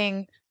 right?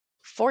 Having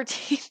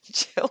 14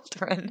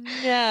 children.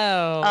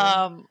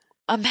 No.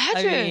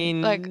 Imagine, I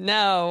mean, like,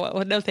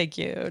 no, thank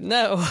you.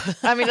 No.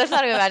 I mean, let's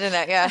not even imagine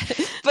that. Yeah,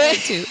 I but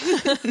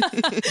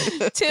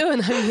had two,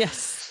 and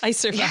yes, I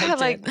survived yeah,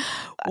 like, it.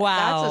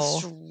 Wow.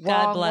 that's a God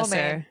strong bless woman.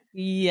 her.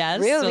 Yes.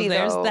 Really, so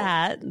there's though.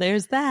 that.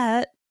 There's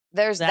that.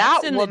 There's That's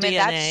that in the woman,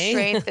 that DNA.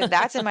 strength, and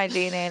that's in my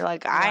DNA.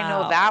 Like, I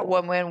know that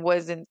Wow. woman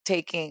wasn't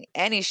taking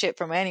any shit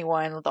from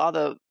anyone with all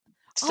the All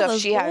stuff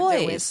those she had to deal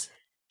with. boys.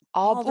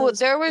 Well, those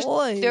there were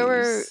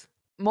boys.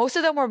 most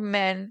of them were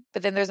men,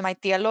 but then there's my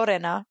tia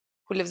Lorena,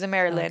 who lives in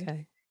Maryland.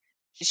 Okay.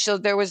 So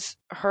there was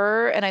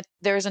her, and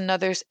there's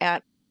another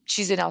aunt.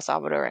 She's in El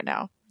Salvador right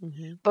now,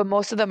 Mhm. but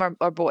most of them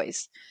are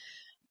boys.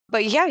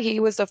 But yeah, he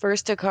was the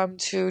first to come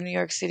to New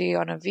York City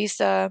on a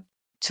visa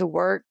to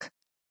work.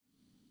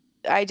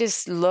 I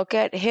just look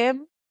at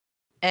him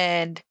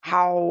and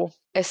how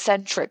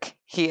eccentric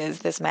he is,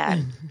 this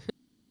man.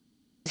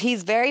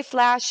 He's very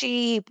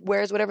flashy. He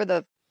wears whatever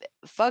the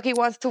fuck he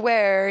wants to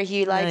wear.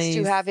 He likes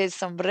to Nice. have his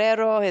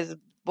sombrero, his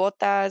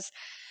botas,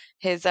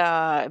 his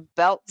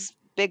belts,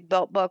 big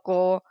belt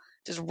buckle.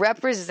 Just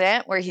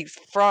represent where he's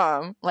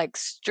from, like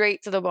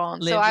straight to the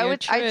bone. So Live your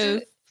I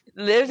truth.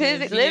 live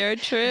your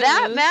truth.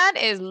 that man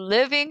is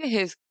living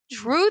his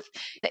truth.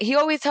 He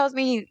always tells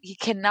me he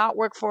cannot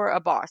work for a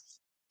boss.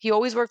 He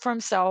always worked for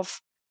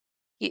himself.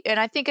 And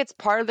I think it's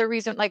part of the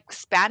reason, like,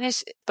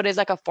 Spanish, but it's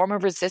like a form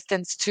of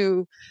resistance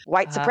to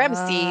white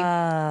supremacy,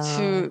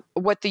 to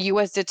what the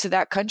U.S. did to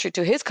that country,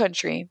 to his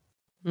country,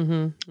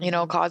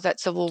 caused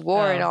that civil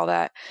war and all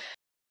that.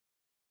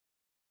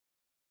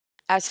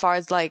 As far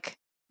as like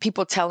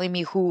people telling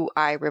me who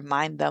I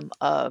remind them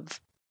of,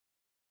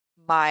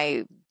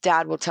 my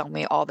dad will tell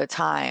me all the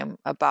time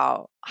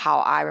about how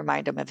I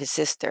remind him of his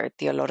sister,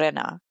 Tia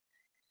Lorena.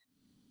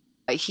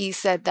 He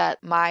said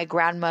that my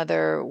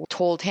grandmother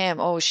told him,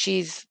 oh,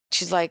 she's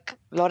like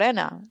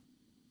Lorena.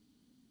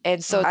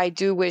 And so I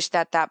do wish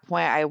that at that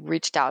point I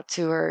reached out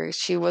to her.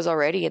 She was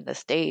already in the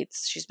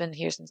States. She's been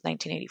here since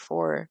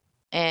 1984.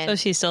 And so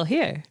she's still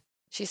here.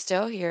 She's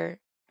still here.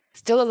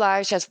 Still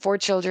alive. She has 4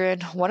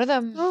 children. One of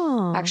them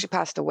actually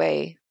passed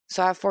away.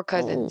 So I have 4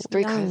 cousins,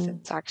 3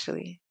 cousins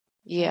actually.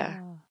 Yeah.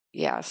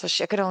 So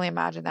I could only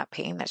imagine that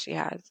pain that she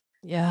has.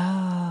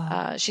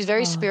 Yeah. She's a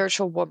very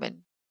spiritual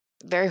woman,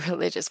 very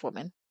religious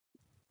woman.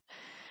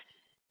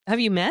 Have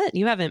you met?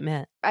 You haven't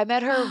met. I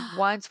met her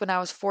once when I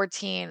was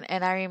 14,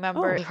 and I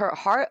remember her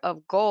heart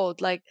of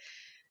gold. Like,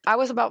 I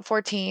was about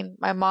 14.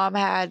 My mom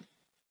had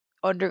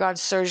undergone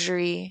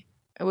surgery.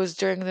 It was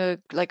during the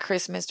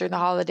Christmas, during the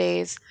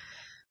holidays.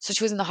 So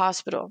she was in the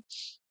hospital.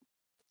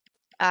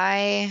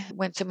 I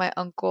went to my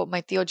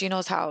Tio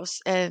Gino's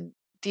house, and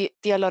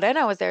Tia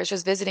Lorena was there. She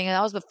was visiting, and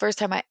that was the first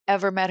time I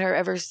ever met her,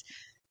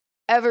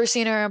 ever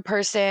seen her in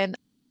person.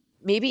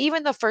 Maybe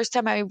even the first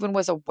time I even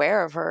was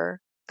aware of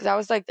her,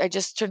 because I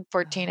just turned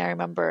 14. I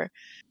remember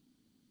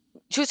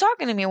she was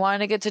talking to me, wanting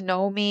to get to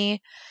know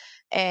me,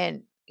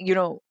 and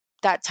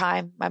that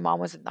time my mom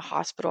was in the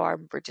hospital. I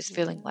remember just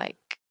feeling like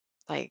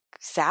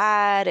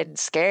sad and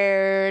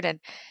scared, and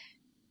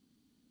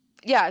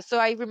yeah. So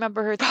I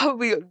remember her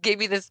probably gave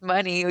me this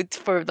money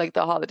for the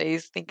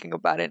holidays, thinking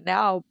about it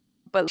now.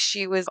 But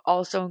she was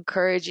also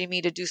encouraging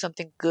me to do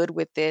something good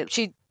with it.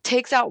 She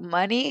takes out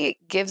money,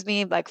 gives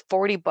me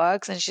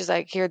 $40, and she's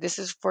like, here, this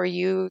is for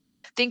you.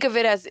 Think of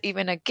it as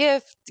even a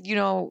gift,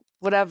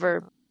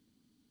 whatever.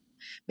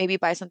 Maybe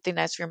buy something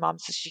nice for your mom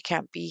so she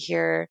can't be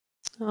here.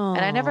 Aww.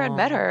 And I never had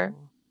met her.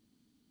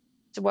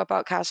 To whip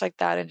out cash like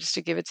that and just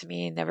to give it to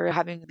me, never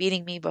having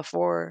beating me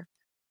before.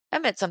 I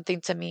meant something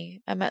to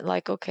me. I meant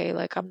okay,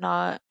 I'm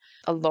not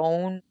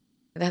alone.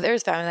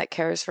 There's family that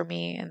cares for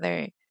me, and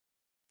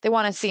they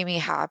want to see me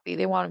happy.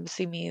 They want to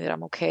see me that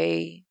I'm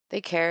okay.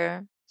 They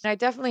care. And I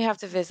definitely have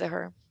to visit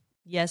her.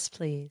 Yes,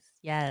 please.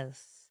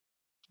 Yes.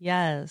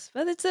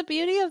 But it's the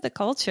beauty of the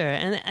culture.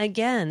 And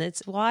again,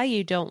 it's why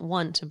you don't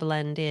want to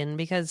blend in,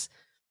 because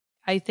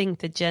I think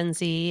the Gen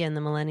Z and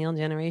the millennial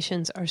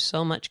generations are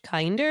so much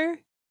kinder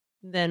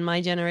than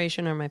my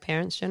generation or my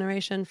parents'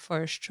 generation,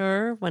 for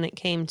sure, when it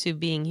came to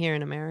being here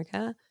in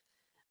America.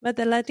 But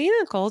the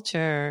Latina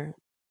culture,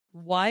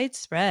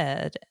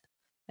 widespread,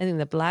 I think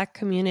the Black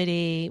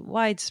community,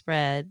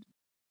 widespread,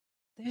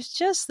 there's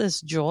just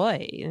this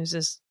joy. There's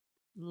this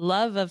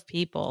love of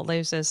people.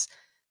 There's this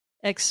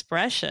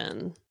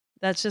expression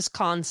that's just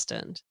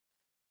constant.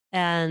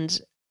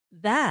 And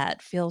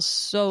that feels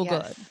so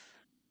good.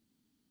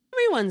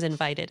 Everyone's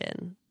invited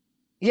in.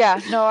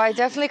 Yeah, no, I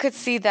definitely could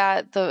see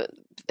that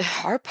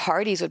our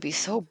parties would be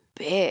so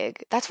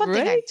big. That's one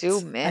thing I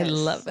do miss. I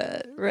love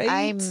it. Right.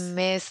 I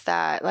miss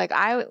that.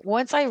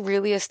 Once I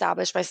really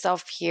established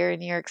myself here in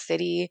New York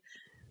City,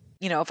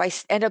 if I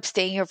end up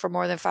staying here for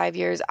more than 5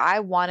 years, I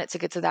want it to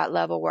get to that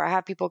level where I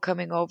have people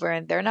coming over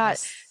and they're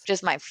not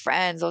just my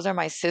friends. Those are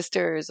my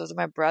sisters. Those are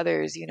my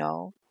brothers,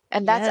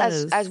 And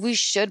that's as we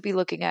should be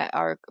looking at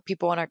our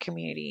people in our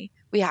community.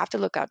 We have to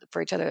look out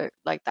for each other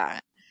like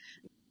that.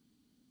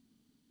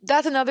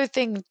 That's another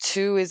thing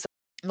too, is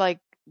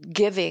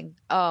giving.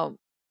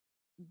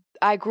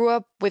 I grew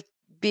up with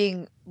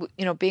being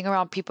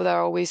around people that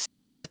are always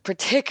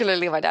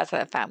particularly my dad's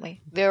side of the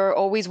family, they're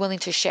always willing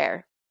to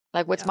share.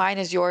 Like what's mine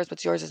is yours,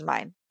 what's yours is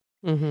mine.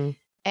 Mm-hmm.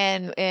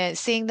 And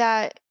seeing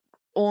that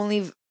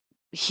only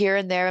here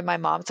and there in my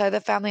mom's side of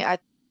the family, I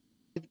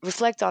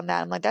reflect on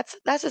that. I'm like, that's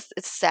just,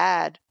 it's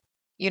sad,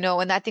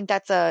 and I think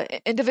that's a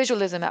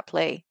individualism at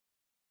play.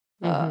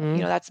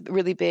 That's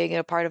really big and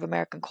a part of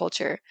American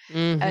culture.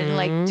 And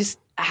like just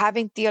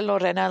having Tia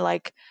Lorena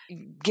like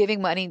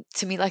giving money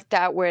to me like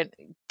that, where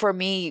for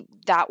me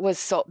that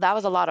was a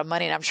lot of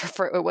money, and I'm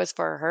sure it was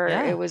for her.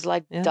 Yeah. It was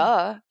like,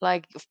 duh,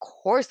 like of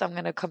course I'm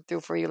gonna come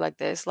through for you like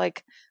this,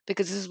 like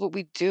because this is what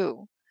we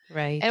do.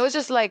 Right. And it was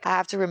just like, I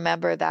have to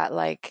remember that,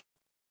 like,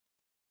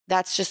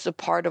 that's just a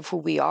part of who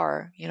we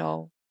are,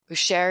 We're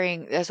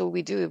sharing. That's what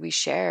we do. We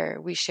share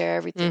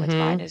everything. What's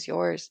mine is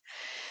yours.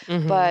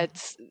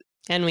 But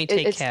and we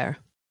take care.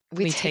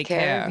 We take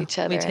care of each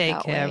other. We take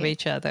care of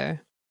each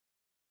other.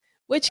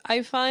 Which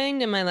I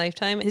find in my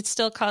lifetime, it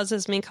still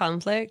causes me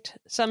conflict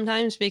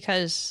sometimes,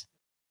 because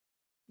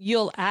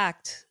you'll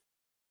act,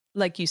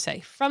 like you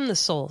say, from the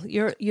soul.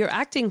 You're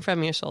acting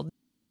from your soul.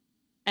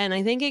 And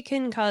I think it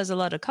can cause a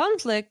lot of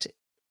conflict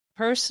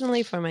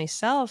personally for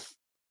myself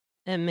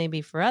and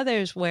maybe for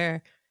others,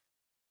 where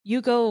you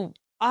go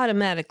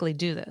automatically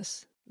do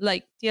this.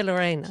 Like Tia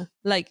Lorena,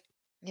 like,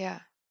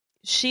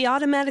 she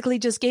automatically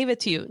just gave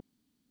it to you.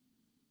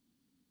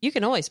 You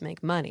can always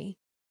make money.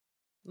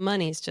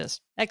 Money's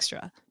just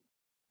extra.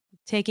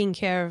 Taking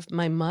care of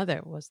my mother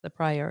was the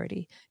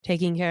priority.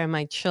 Taking care of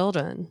my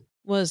children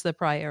was the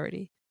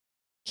priority.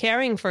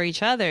 Caring for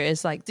each other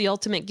is like the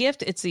ultimate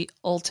gift. It's the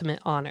ultimate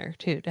honor,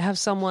 too. To have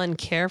someone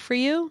care for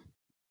you,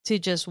 to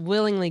just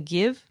willingly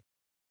give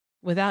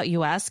without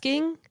you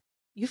asking,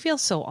 you feel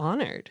so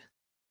honored.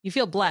 You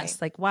feel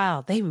blessed. Like,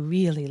 wow, they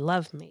really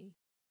love me.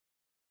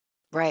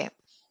 Right.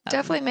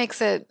 Definitely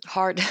makes it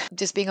hard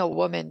just being a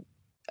woman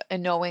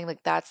and knowing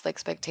like that's the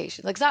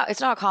expectation. Like it's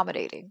not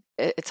accommodating.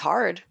 It's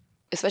hard,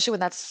 especially when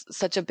that's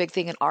such a big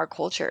thing in our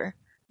culture.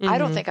 I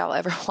don't think I'll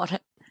ever want to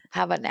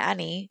have a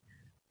nanny.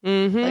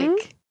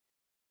 Like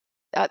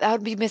I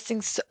would be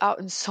missing out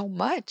on so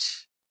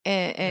much,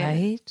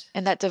 and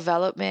that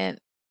development,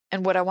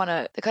 and what I want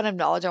to, the kind of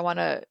knowledge I want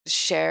to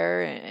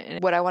share,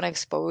 and what I want to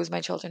expose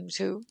my children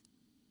to.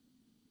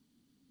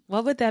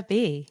 What would that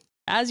be?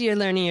 As you're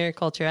learning your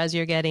culture, as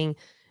you're getting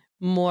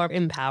more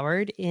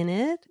empowered in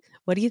it,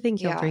 what do you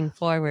think you'll bring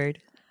forward?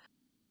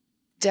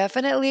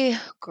 Definitely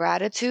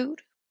gratitude,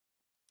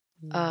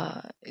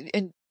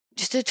 and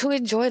just to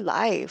enjoy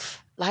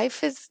life.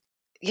 Life is,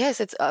 yes,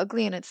 it's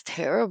ugly and it's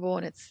terrible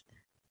and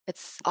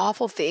it's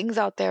awful things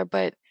out there,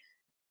 but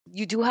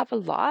you do have a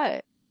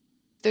lot.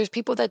 There's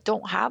people that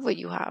don't have what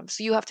you have,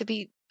 so you have to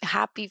be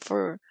happy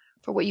for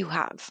what you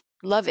have.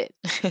 Love it.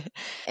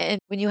 And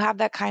when you have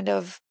that kind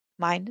of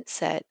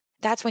mindset,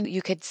 that's when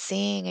you could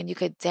sing and you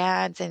could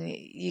dance and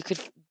you could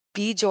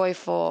be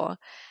joyful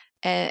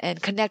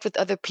and connect with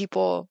other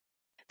people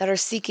that are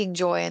seeking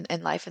joy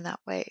in life in that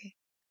way.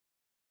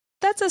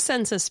 That's a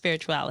sense of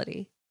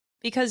spirituality,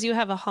 because you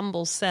have a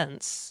humble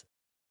sense.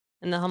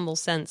 And the humble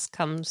sense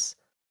comes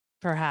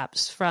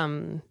perhaps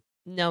from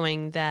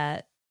knowing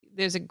that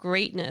there's a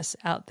greatness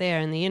out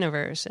there in the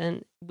universe,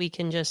 and we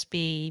can just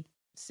be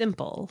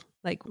simple.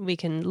 Like we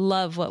can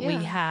love what we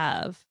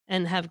have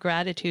and have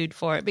gratitude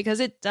for it, because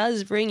it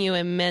does bring you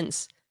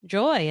immense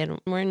joy. And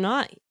we're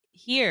not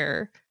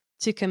here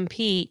to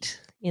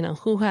compete,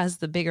 who has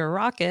the bigger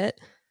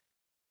rocket,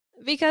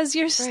 because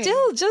you're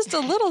still just a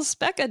little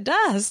speck of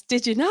dust.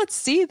 Did you not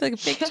see the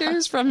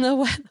pictures from the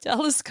Webb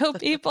telescope,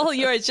 people?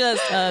 You're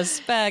just a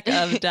speck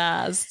of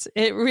dust.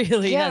 It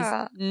really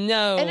has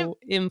no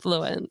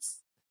influence.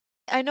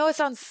 I know it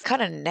sounds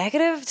kind of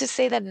negative to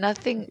say that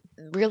nothing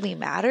really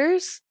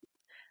matters,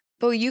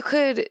 but you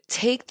could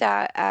take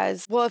that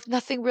as, well, if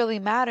nothing really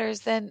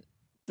matters, then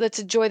let's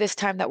enjoy this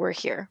time that we're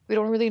here. We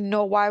don't really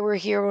know why we're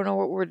here. We don't know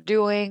what we're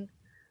doing,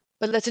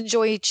 but let's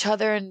enjoy each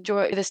other,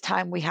 enjoy this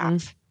time we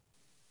have.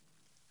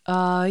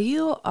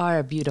 You are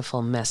a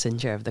beautiful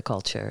messenger of the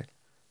culture.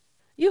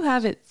 You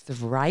have it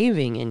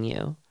thriving in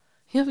you.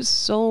 You have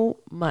so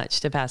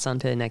much to pass on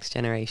to the next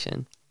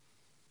generation.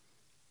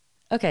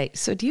 Okay,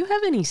 so do you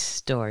have any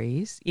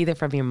stories, either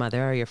from your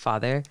mother or your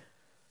father,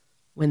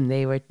 when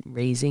they were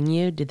raising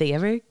you? Did they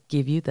ever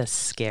give you the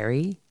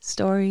scary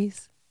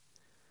stories?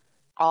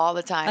 All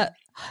the time.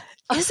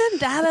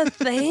 Isn't that a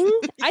thing?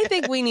 I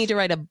think we need to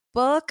write a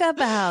book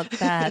about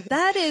that.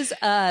 That is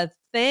a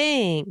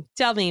thing.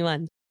 Tell me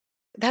one.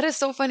 That is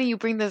so funny you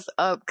bring this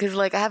up, because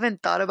like I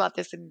haven't thought about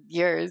this in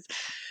years.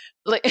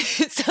 Like,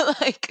 so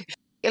like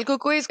El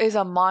Cucuy is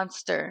a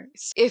monster.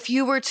 If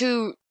you were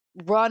to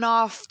run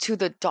off to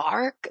the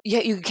dark,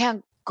 you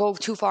can't go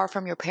too far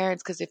from your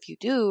parents, because if you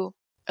do,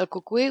 El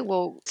Cucuy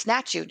will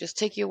snatch you, just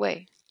take you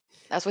away.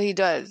 That's what he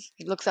does.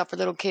 He looks out for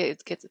little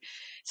kids.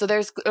 So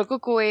there's El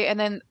Cucuy, and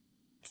then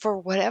for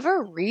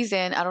whatever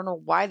reason, I don't know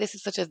why this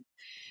is such a.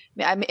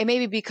 It may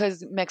be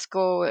because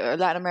Mexico, or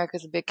Latin America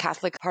is a big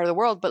Catholic part of the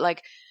world, but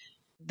like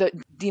the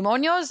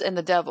demonios and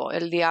the devil,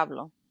 El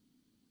Diablo.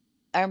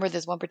 I remember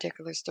this one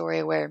particular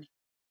story where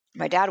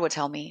my dad would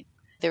tell me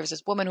there was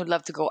this woman who'd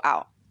love to go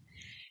out.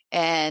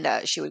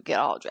 And she would get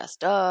all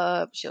dressed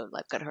up. She would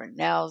like get her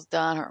nails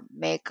done, her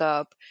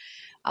makeup.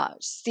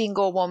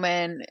 Single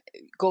woman,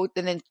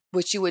 and then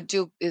what she would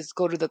do is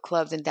go to the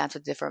clubs and dance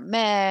with different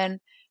men.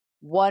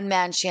 One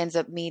man she ends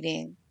up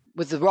meeting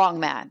with the wrong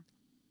man.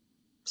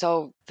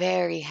 So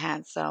very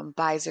handsome,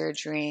 buys her a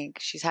drink.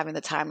 She's having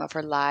the time of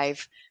her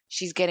life.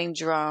 She's getting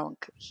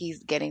drunk.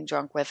 He's getting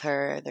drunk with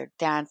her. They're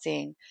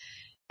dancing.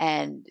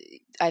 And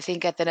I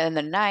think at the end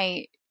of the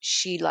night,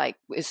 she like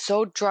is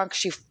so drunk,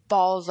 she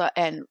falls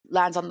and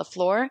lands on the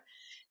floor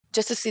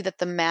just to see that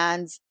the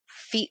man's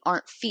feet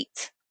aren't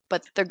feet,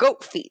 but they're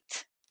goat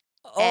feet.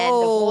 And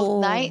the whole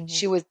night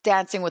she was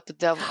dancing with the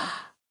devil.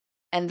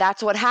 And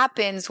that's what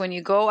happens when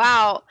you go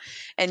out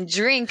and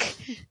drink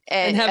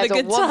and have as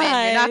a woman.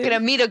 Time. You're not going to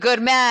meet a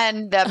good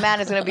man. That man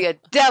is going to be a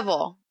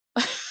devil.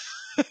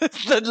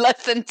 The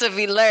lesson to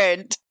be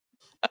learned.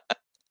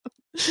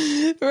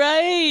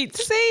 Right.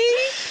 See?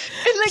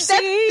 And like that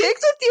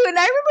sticks with you. And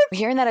I remember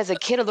hearing that as a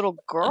kid, a little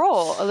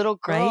girl,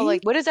 right?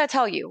 Like, what does that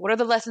tell you? What are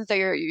the lessons that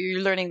you're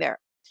learning there?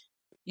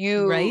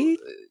 You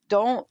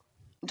don't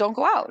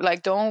go out.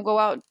 Like, don't go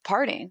out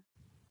partying.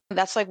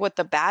 That's like what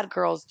the bad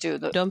girls do.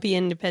 Don't be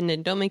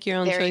independent. Don't make your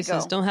own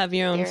choices. Don't have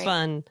your own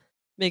fun.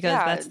 Because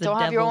that's the don't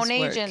have your own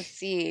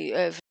agency.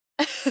 I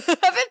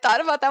haven't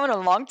thought about that one in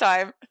a long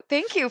time.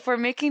 Thank you for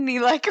making me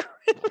like...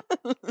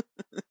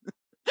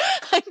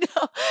 I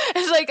know.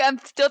 It's like I'm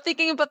still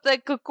thinking about the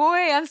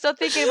cucuy. I'm still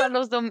thinking about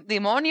los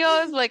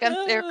demonios. Like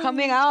they're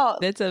coming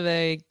out. It's a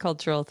very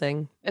cultural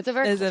thing. It's a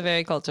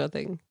very cultural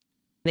thing.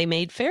 They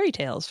made fairy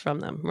tales from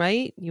them,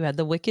 right? You had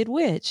the Wicked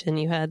Witch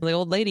and you had the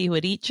old lady who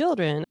would eat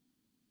children.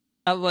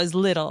 I was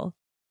little.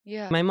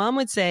 Yeah. My mom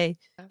would say,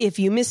 if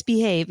you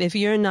misbehave, if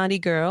you're a naughty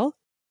girl,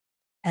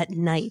 at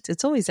night,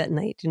 it's always at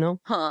night,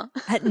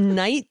 At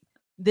night,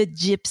 the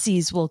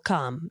gypsies will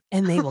come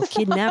and they will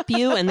kidnap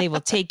you and they will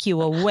take you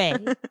away.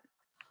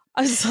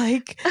 I was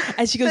like,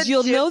 and she goes,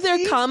 you'll know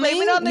they're coming.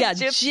 Yeah,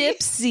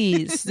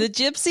 gypsies. The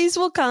gypsies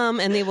will come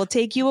and they will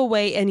take you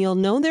away and you'll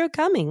know they're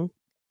coming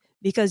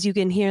because you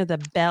can hear the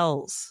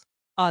bells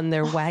on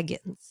their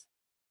wagons.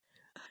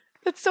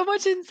 That's so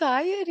much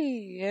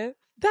anxiety.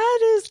 That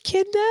is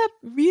kidnap,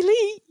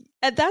 really?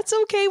 And that's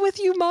okay with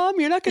you, Mom?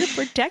 You're not going to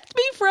protect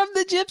me from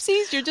the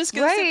gypsies? You're just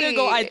going to sit there and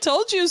go, I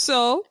told you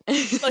so.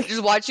 Like,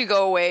 just watch you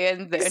go away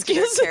and then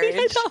excuse me,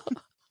 I know.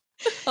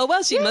 Oh,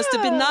 well, she must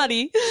have been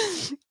naughty.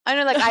 I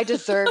know, like, I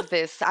deserve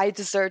this. I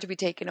deserve to be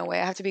taken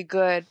away. I have to be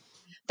good.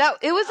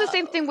 It was the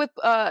same thing with,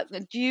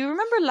 do you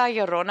remember La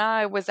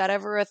Llorona? Was that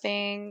ever a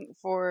thing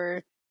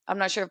for, I'm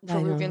not sure if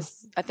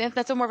Peruvians, I think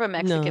that's more of a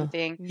Mexican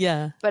thing.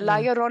 Yeah. But La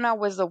Llorona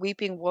was the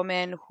weeping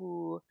woman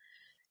who,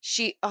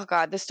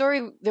 the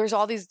story, there's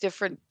all these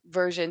different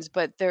versions,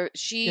 but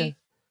she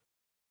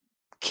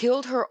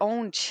killed her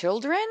own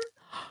children,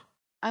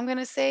 I'm going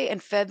to say,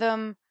 and fed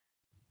them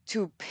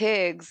to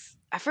pigs.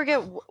 I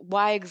forget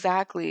why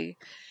exactly.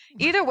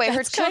 Either way,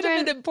 her children...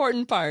 kind of an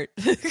important part.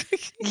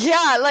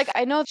 Yeah, like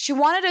I know she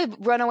wanted to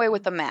run away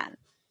with the man,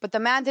 but the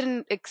man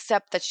didn't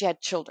accept that she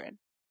had children.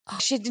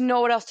 She didn't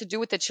know what else to do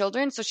with the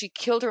children, so she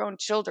killed her own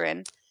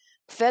children,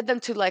 fed them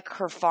to like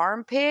her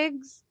farm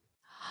pigs,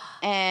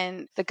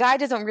 and the guy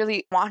doesn't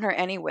really want her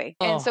anyway.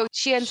 And so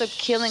she ends up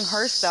killing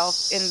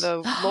herself in the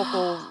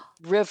local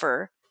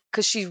river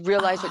because she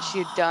realized what she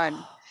had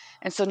done.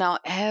 And so now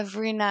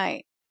every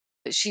night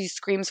she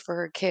screams for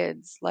her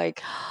kids,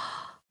 like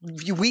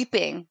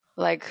weeping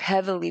like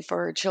heavily for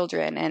her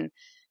children. And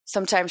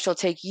sometimes she'll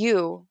take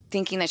you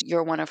thinking that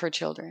you're one of her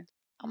children.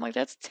 I'm like,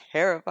 that's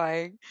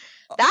terrifying.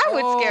 That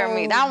would scare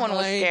me. That one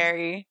was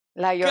scary.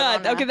 La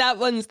Llorona. God. Okay, that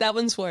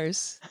one's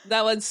worse.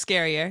 That one's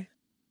scarier.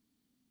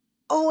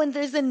 Oh, and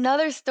there's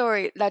another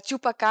story, La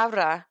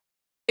Chupacabra.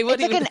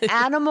 It's like an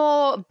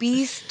animal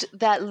beast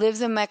that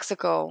lives in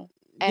Mexico.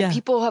 And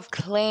people have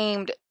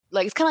claimed,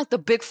 like, it's kind of like the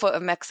Bigfoot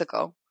of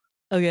Mexico.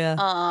 Oh,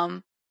 yeah.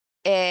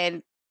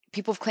 And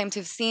people have claimed to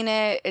have seen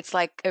it. It's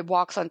like it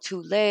walks on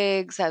two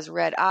legs, has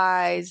red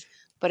eyes,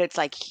 but it's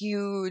like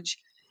huge.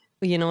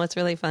 You know what's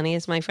really funny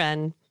is my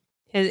friend,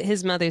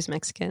 his mother's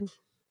Mexican.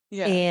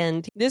 Yeah.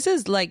 And this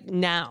is like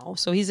now.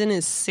 So he's in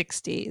his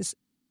 60s.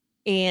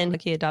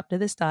 And he adopted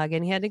this dog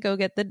and he had to go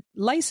get the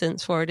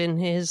license for it in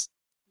his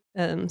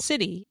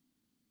city.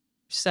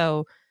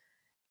 So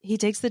he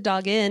takes the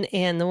dog in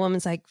and the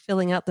woman's like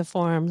filling out the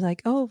forms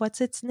like, oh,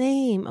 what's its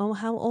name? Oh,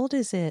 how old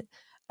is it?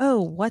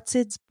 Oh, what's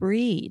its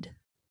breed?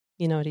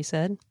 You know what he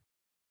said?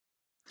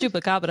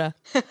 Chupacabra.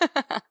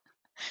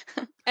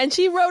 And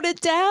she wrote it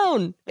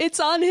down.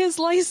 It's on his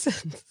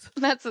license.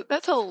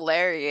 That's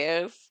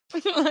hilarious.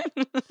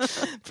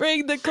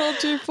 Bring the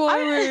culture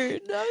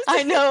forward.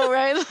 I know,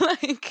 right?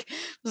 Like,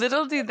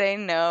 little do they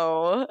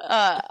know.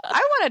 I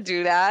want to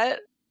do that.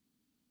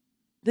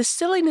 The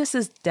silliness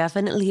is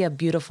definitely a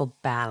beautiful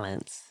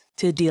balance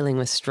to dealing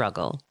with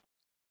struggle.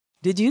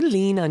 Did you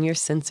lean on your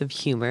sense of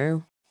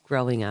humor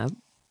growing up?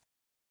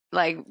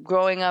 Like,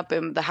 growing up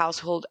in the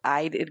household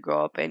I did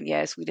grow up in,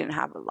 yes, we didn't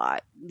have a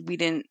lot.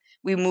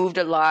 We moved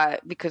a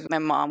lot because my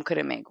mom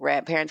couldn't make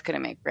rent, parents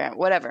couldn't make rent,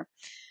 whatever.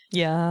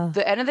 Yeah.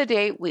 The end of the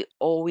day, we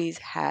always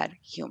had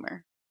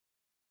humor.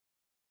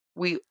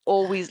 we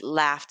always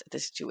laughed at the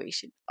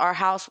situation. Our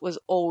house was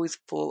always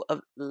full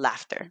of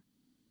laughter.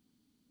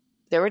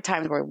 There were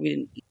times where we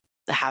didn't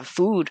have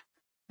food,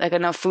 like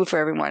enough food for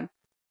everyone.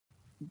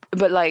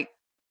 But like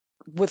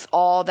with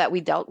all that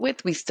we dealt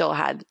with, we still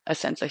had a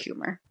sense of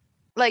humor.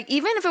 Like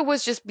even if it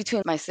was just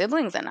between my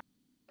siblings and I,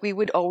 we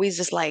would always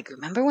just like,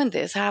 remember when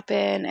this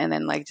happened? And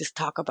then like just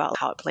talk about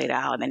how it played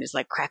out and then just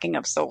like cracking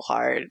up so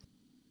hard.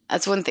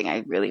 That's one thing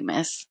I really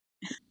miss.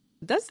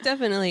 That's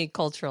definitely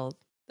cultural.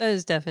 That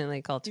is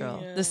definitely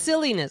cultural. Yeah. The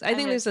silliness. I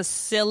think there's a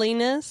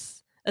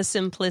silliness, a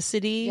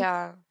simplicity.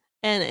 Yeah.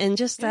 And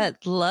just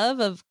that love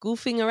of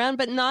goofing around,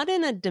 but not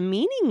in a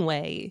demeaning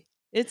way.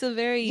 It's a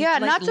very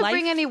like, not to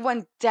bring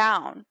anyone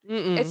down.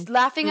 It's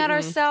laughing at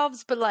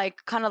ourselves, but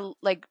like kind of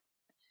like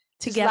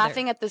just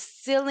laughing at the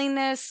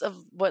silliness of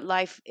what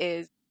life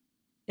is.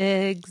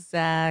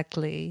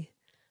 Exactly.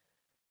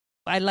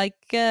 I like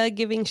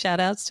giving shout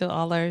outs to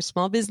all our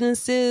small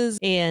businesses,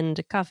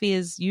 and coffee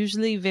is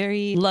usually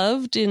very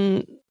loved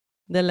in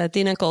the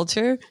Latina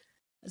culture.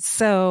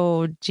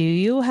 So do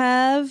you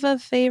have a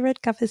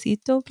favorite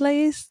cafecito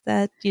place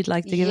that you'd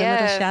like to give a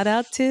little shout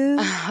out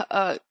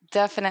to?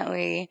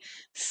 Definitely.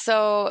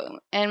 So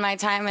in my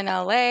time in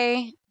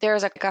LA,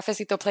 there's a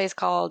cafecito place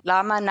called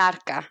La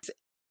Monarca.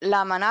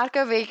 La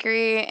Monarca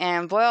Bakery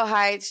in Boyle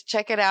Heights.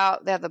 Check it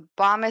out. They have the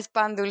bombest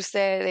pan dulce.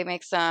 They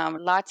make some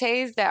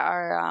lattes that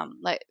are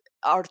like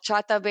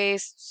horchata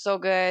based. So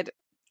good.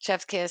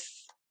 Chef's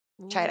kiss.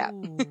 Try it out.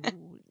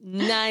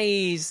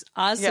 Nice.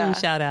 Awesome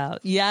shout out.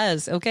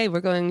 Yes. Okay. We're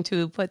going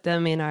to put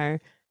them in our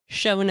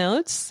show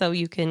notes so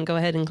you can go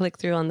ahead and click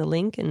through on the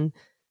link. And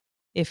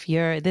if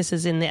this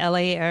is in the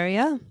LA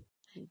area.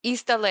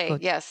 East LA.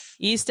 Yes.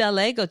 East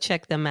LA. Go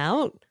check them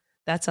out.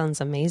 That sounds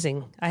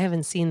amazing. I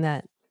haven't seen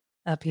that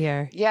up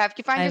here. Yeah. If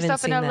you find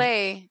yourself in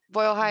LA,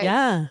 Boyle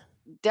Heights,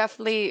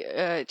 definitely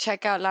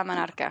check out La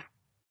Monarca.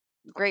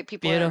 Great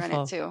people that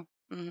run it too.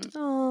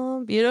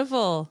 Oh,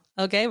 beautiful.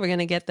 Okay, we're going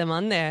to get them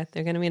on there.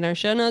 They're going to be in our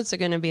show notes. They're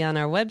going to be on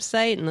our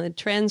website and the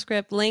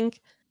transcript link.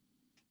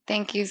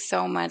 Thank you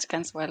so much,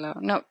 Consuelo.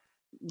 No,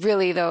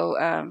 really, though,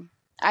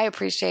 I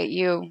appreciate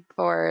you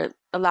for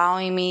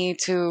allowing me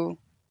to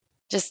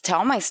just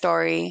tell my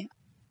story.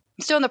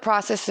 I'm still in the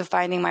process of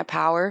finding my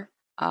power,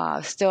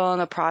 still in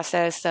the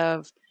process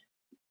of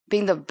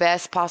being the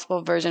best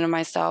possible version of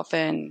myself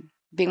and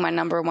being my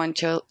number one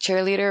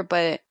cheerleader,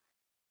 but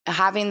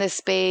having the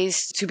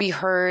space to be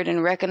heard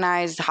and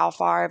recognize how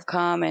far I've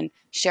come and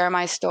share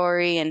my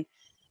story and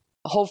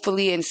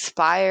hopefully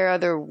inspire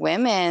other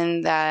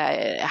women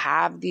that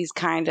have these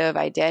kind of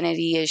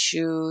identity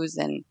issues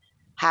and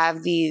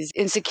have these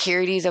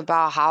insecurities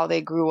about how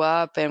they grew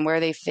up and where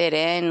they fit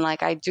in.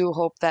 Like, I do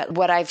hope that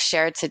what I've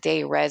shared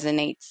today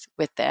resonates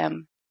with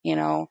them. You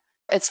know,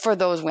 it's for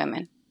those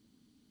women.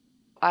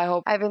 I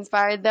hope I've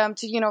inspired them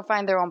to,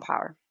 find their own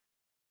power.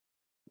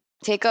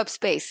 Take up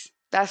space.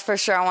 That's for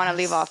sure. I want to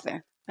leave off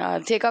there.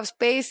 Take up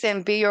space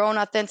and be your own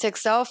authentic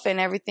self, and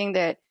everything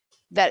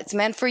that's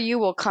meant for you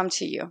will come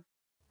to you.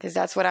 Because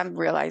that's what I'm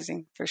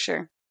realizing for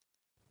sure.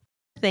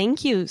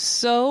 Thank you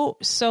so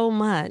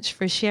much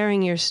for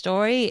sharing your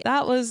story.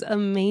 That was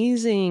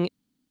amazing.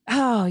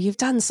 Oh, you've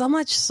done so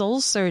much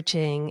soul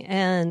searching,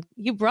 and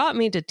you brought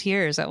me to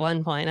tears at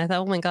one point. I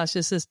thought, oh my gosh,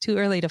 this is too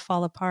early to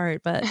fall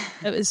apart. But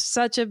it was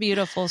such a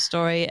beautiful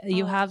story.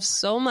 You have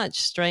so much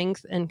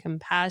strength and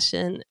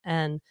compassion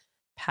and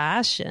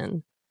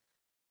passion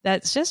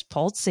that's just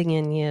pulsing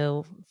in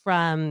you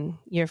from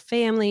your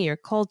family, your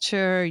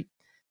culture,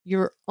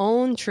 your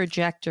own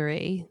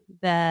trajectory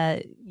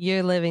that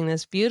you're living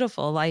this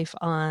beautiful life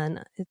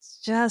on. It's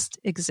just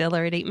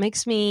exhilarating. It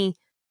makes me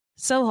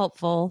so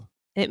hopeful.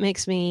 It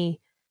makes me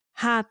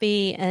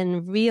happy,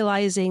 and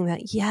realizing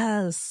that,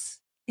 yes,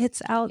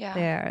 it's out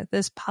there.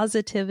 This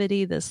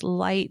positivity, this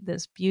light,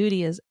 this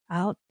beauty is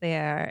out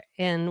there,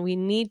 and we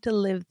need to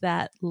live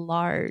that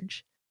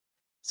large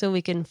so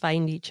we can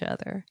find each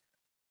other.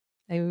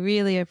 I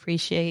really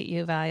appreciate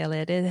you,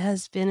 Violet. It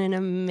has been an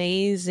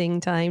amazing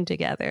time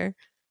together.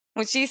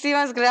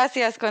 Muchísimas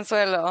gracias,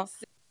 Consuelo.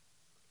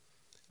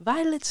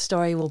 Violet's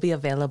story will be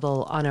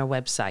available on our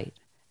website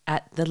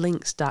at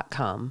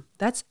thelinks.com.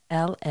 That's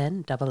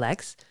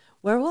LNXX,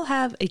 where we'll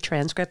have a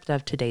transcript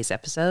of today's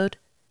episode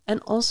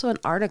and also an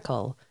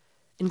article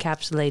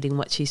encapsulating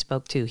what she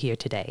spoke to here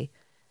today.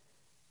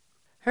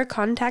 Her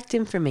contact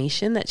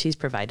information that she's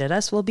provided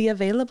us will be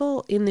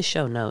available in the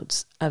show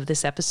notes of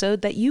this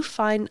episode that you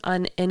find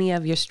on any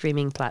of your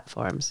streaming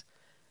platforms.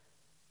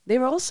 They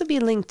will also be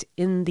linked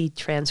in the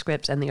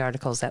transcripts and the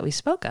articles that we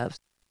spoke of.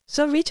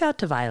 So reach out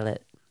to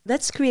Violet.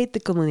 Let's create the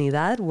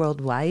comunidad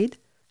worldwide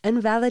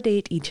and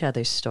validate each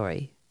other's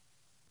story.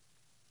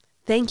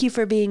 Thank you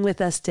for being with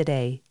us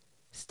today.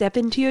 Step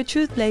into your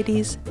truth,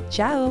 ladies.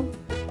 Ciao.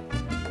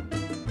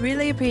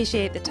 Really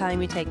appreciate the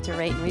time you take to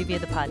rate and review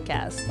the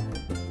podcast.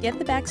 Get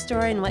the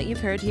backstory and what you've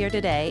heard here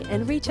today,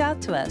 and reach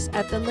out to us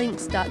at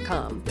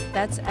thelinks.com.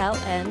 That's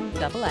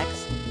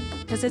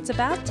LNXX. Because it's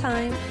about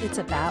time, it's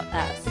about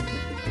us.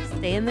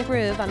 Stay in the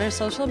groove on our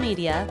social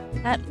media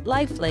at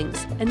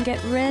Lifelinks, and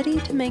get ready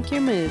to make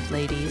your move,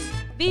 ladies.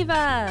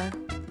 Viva!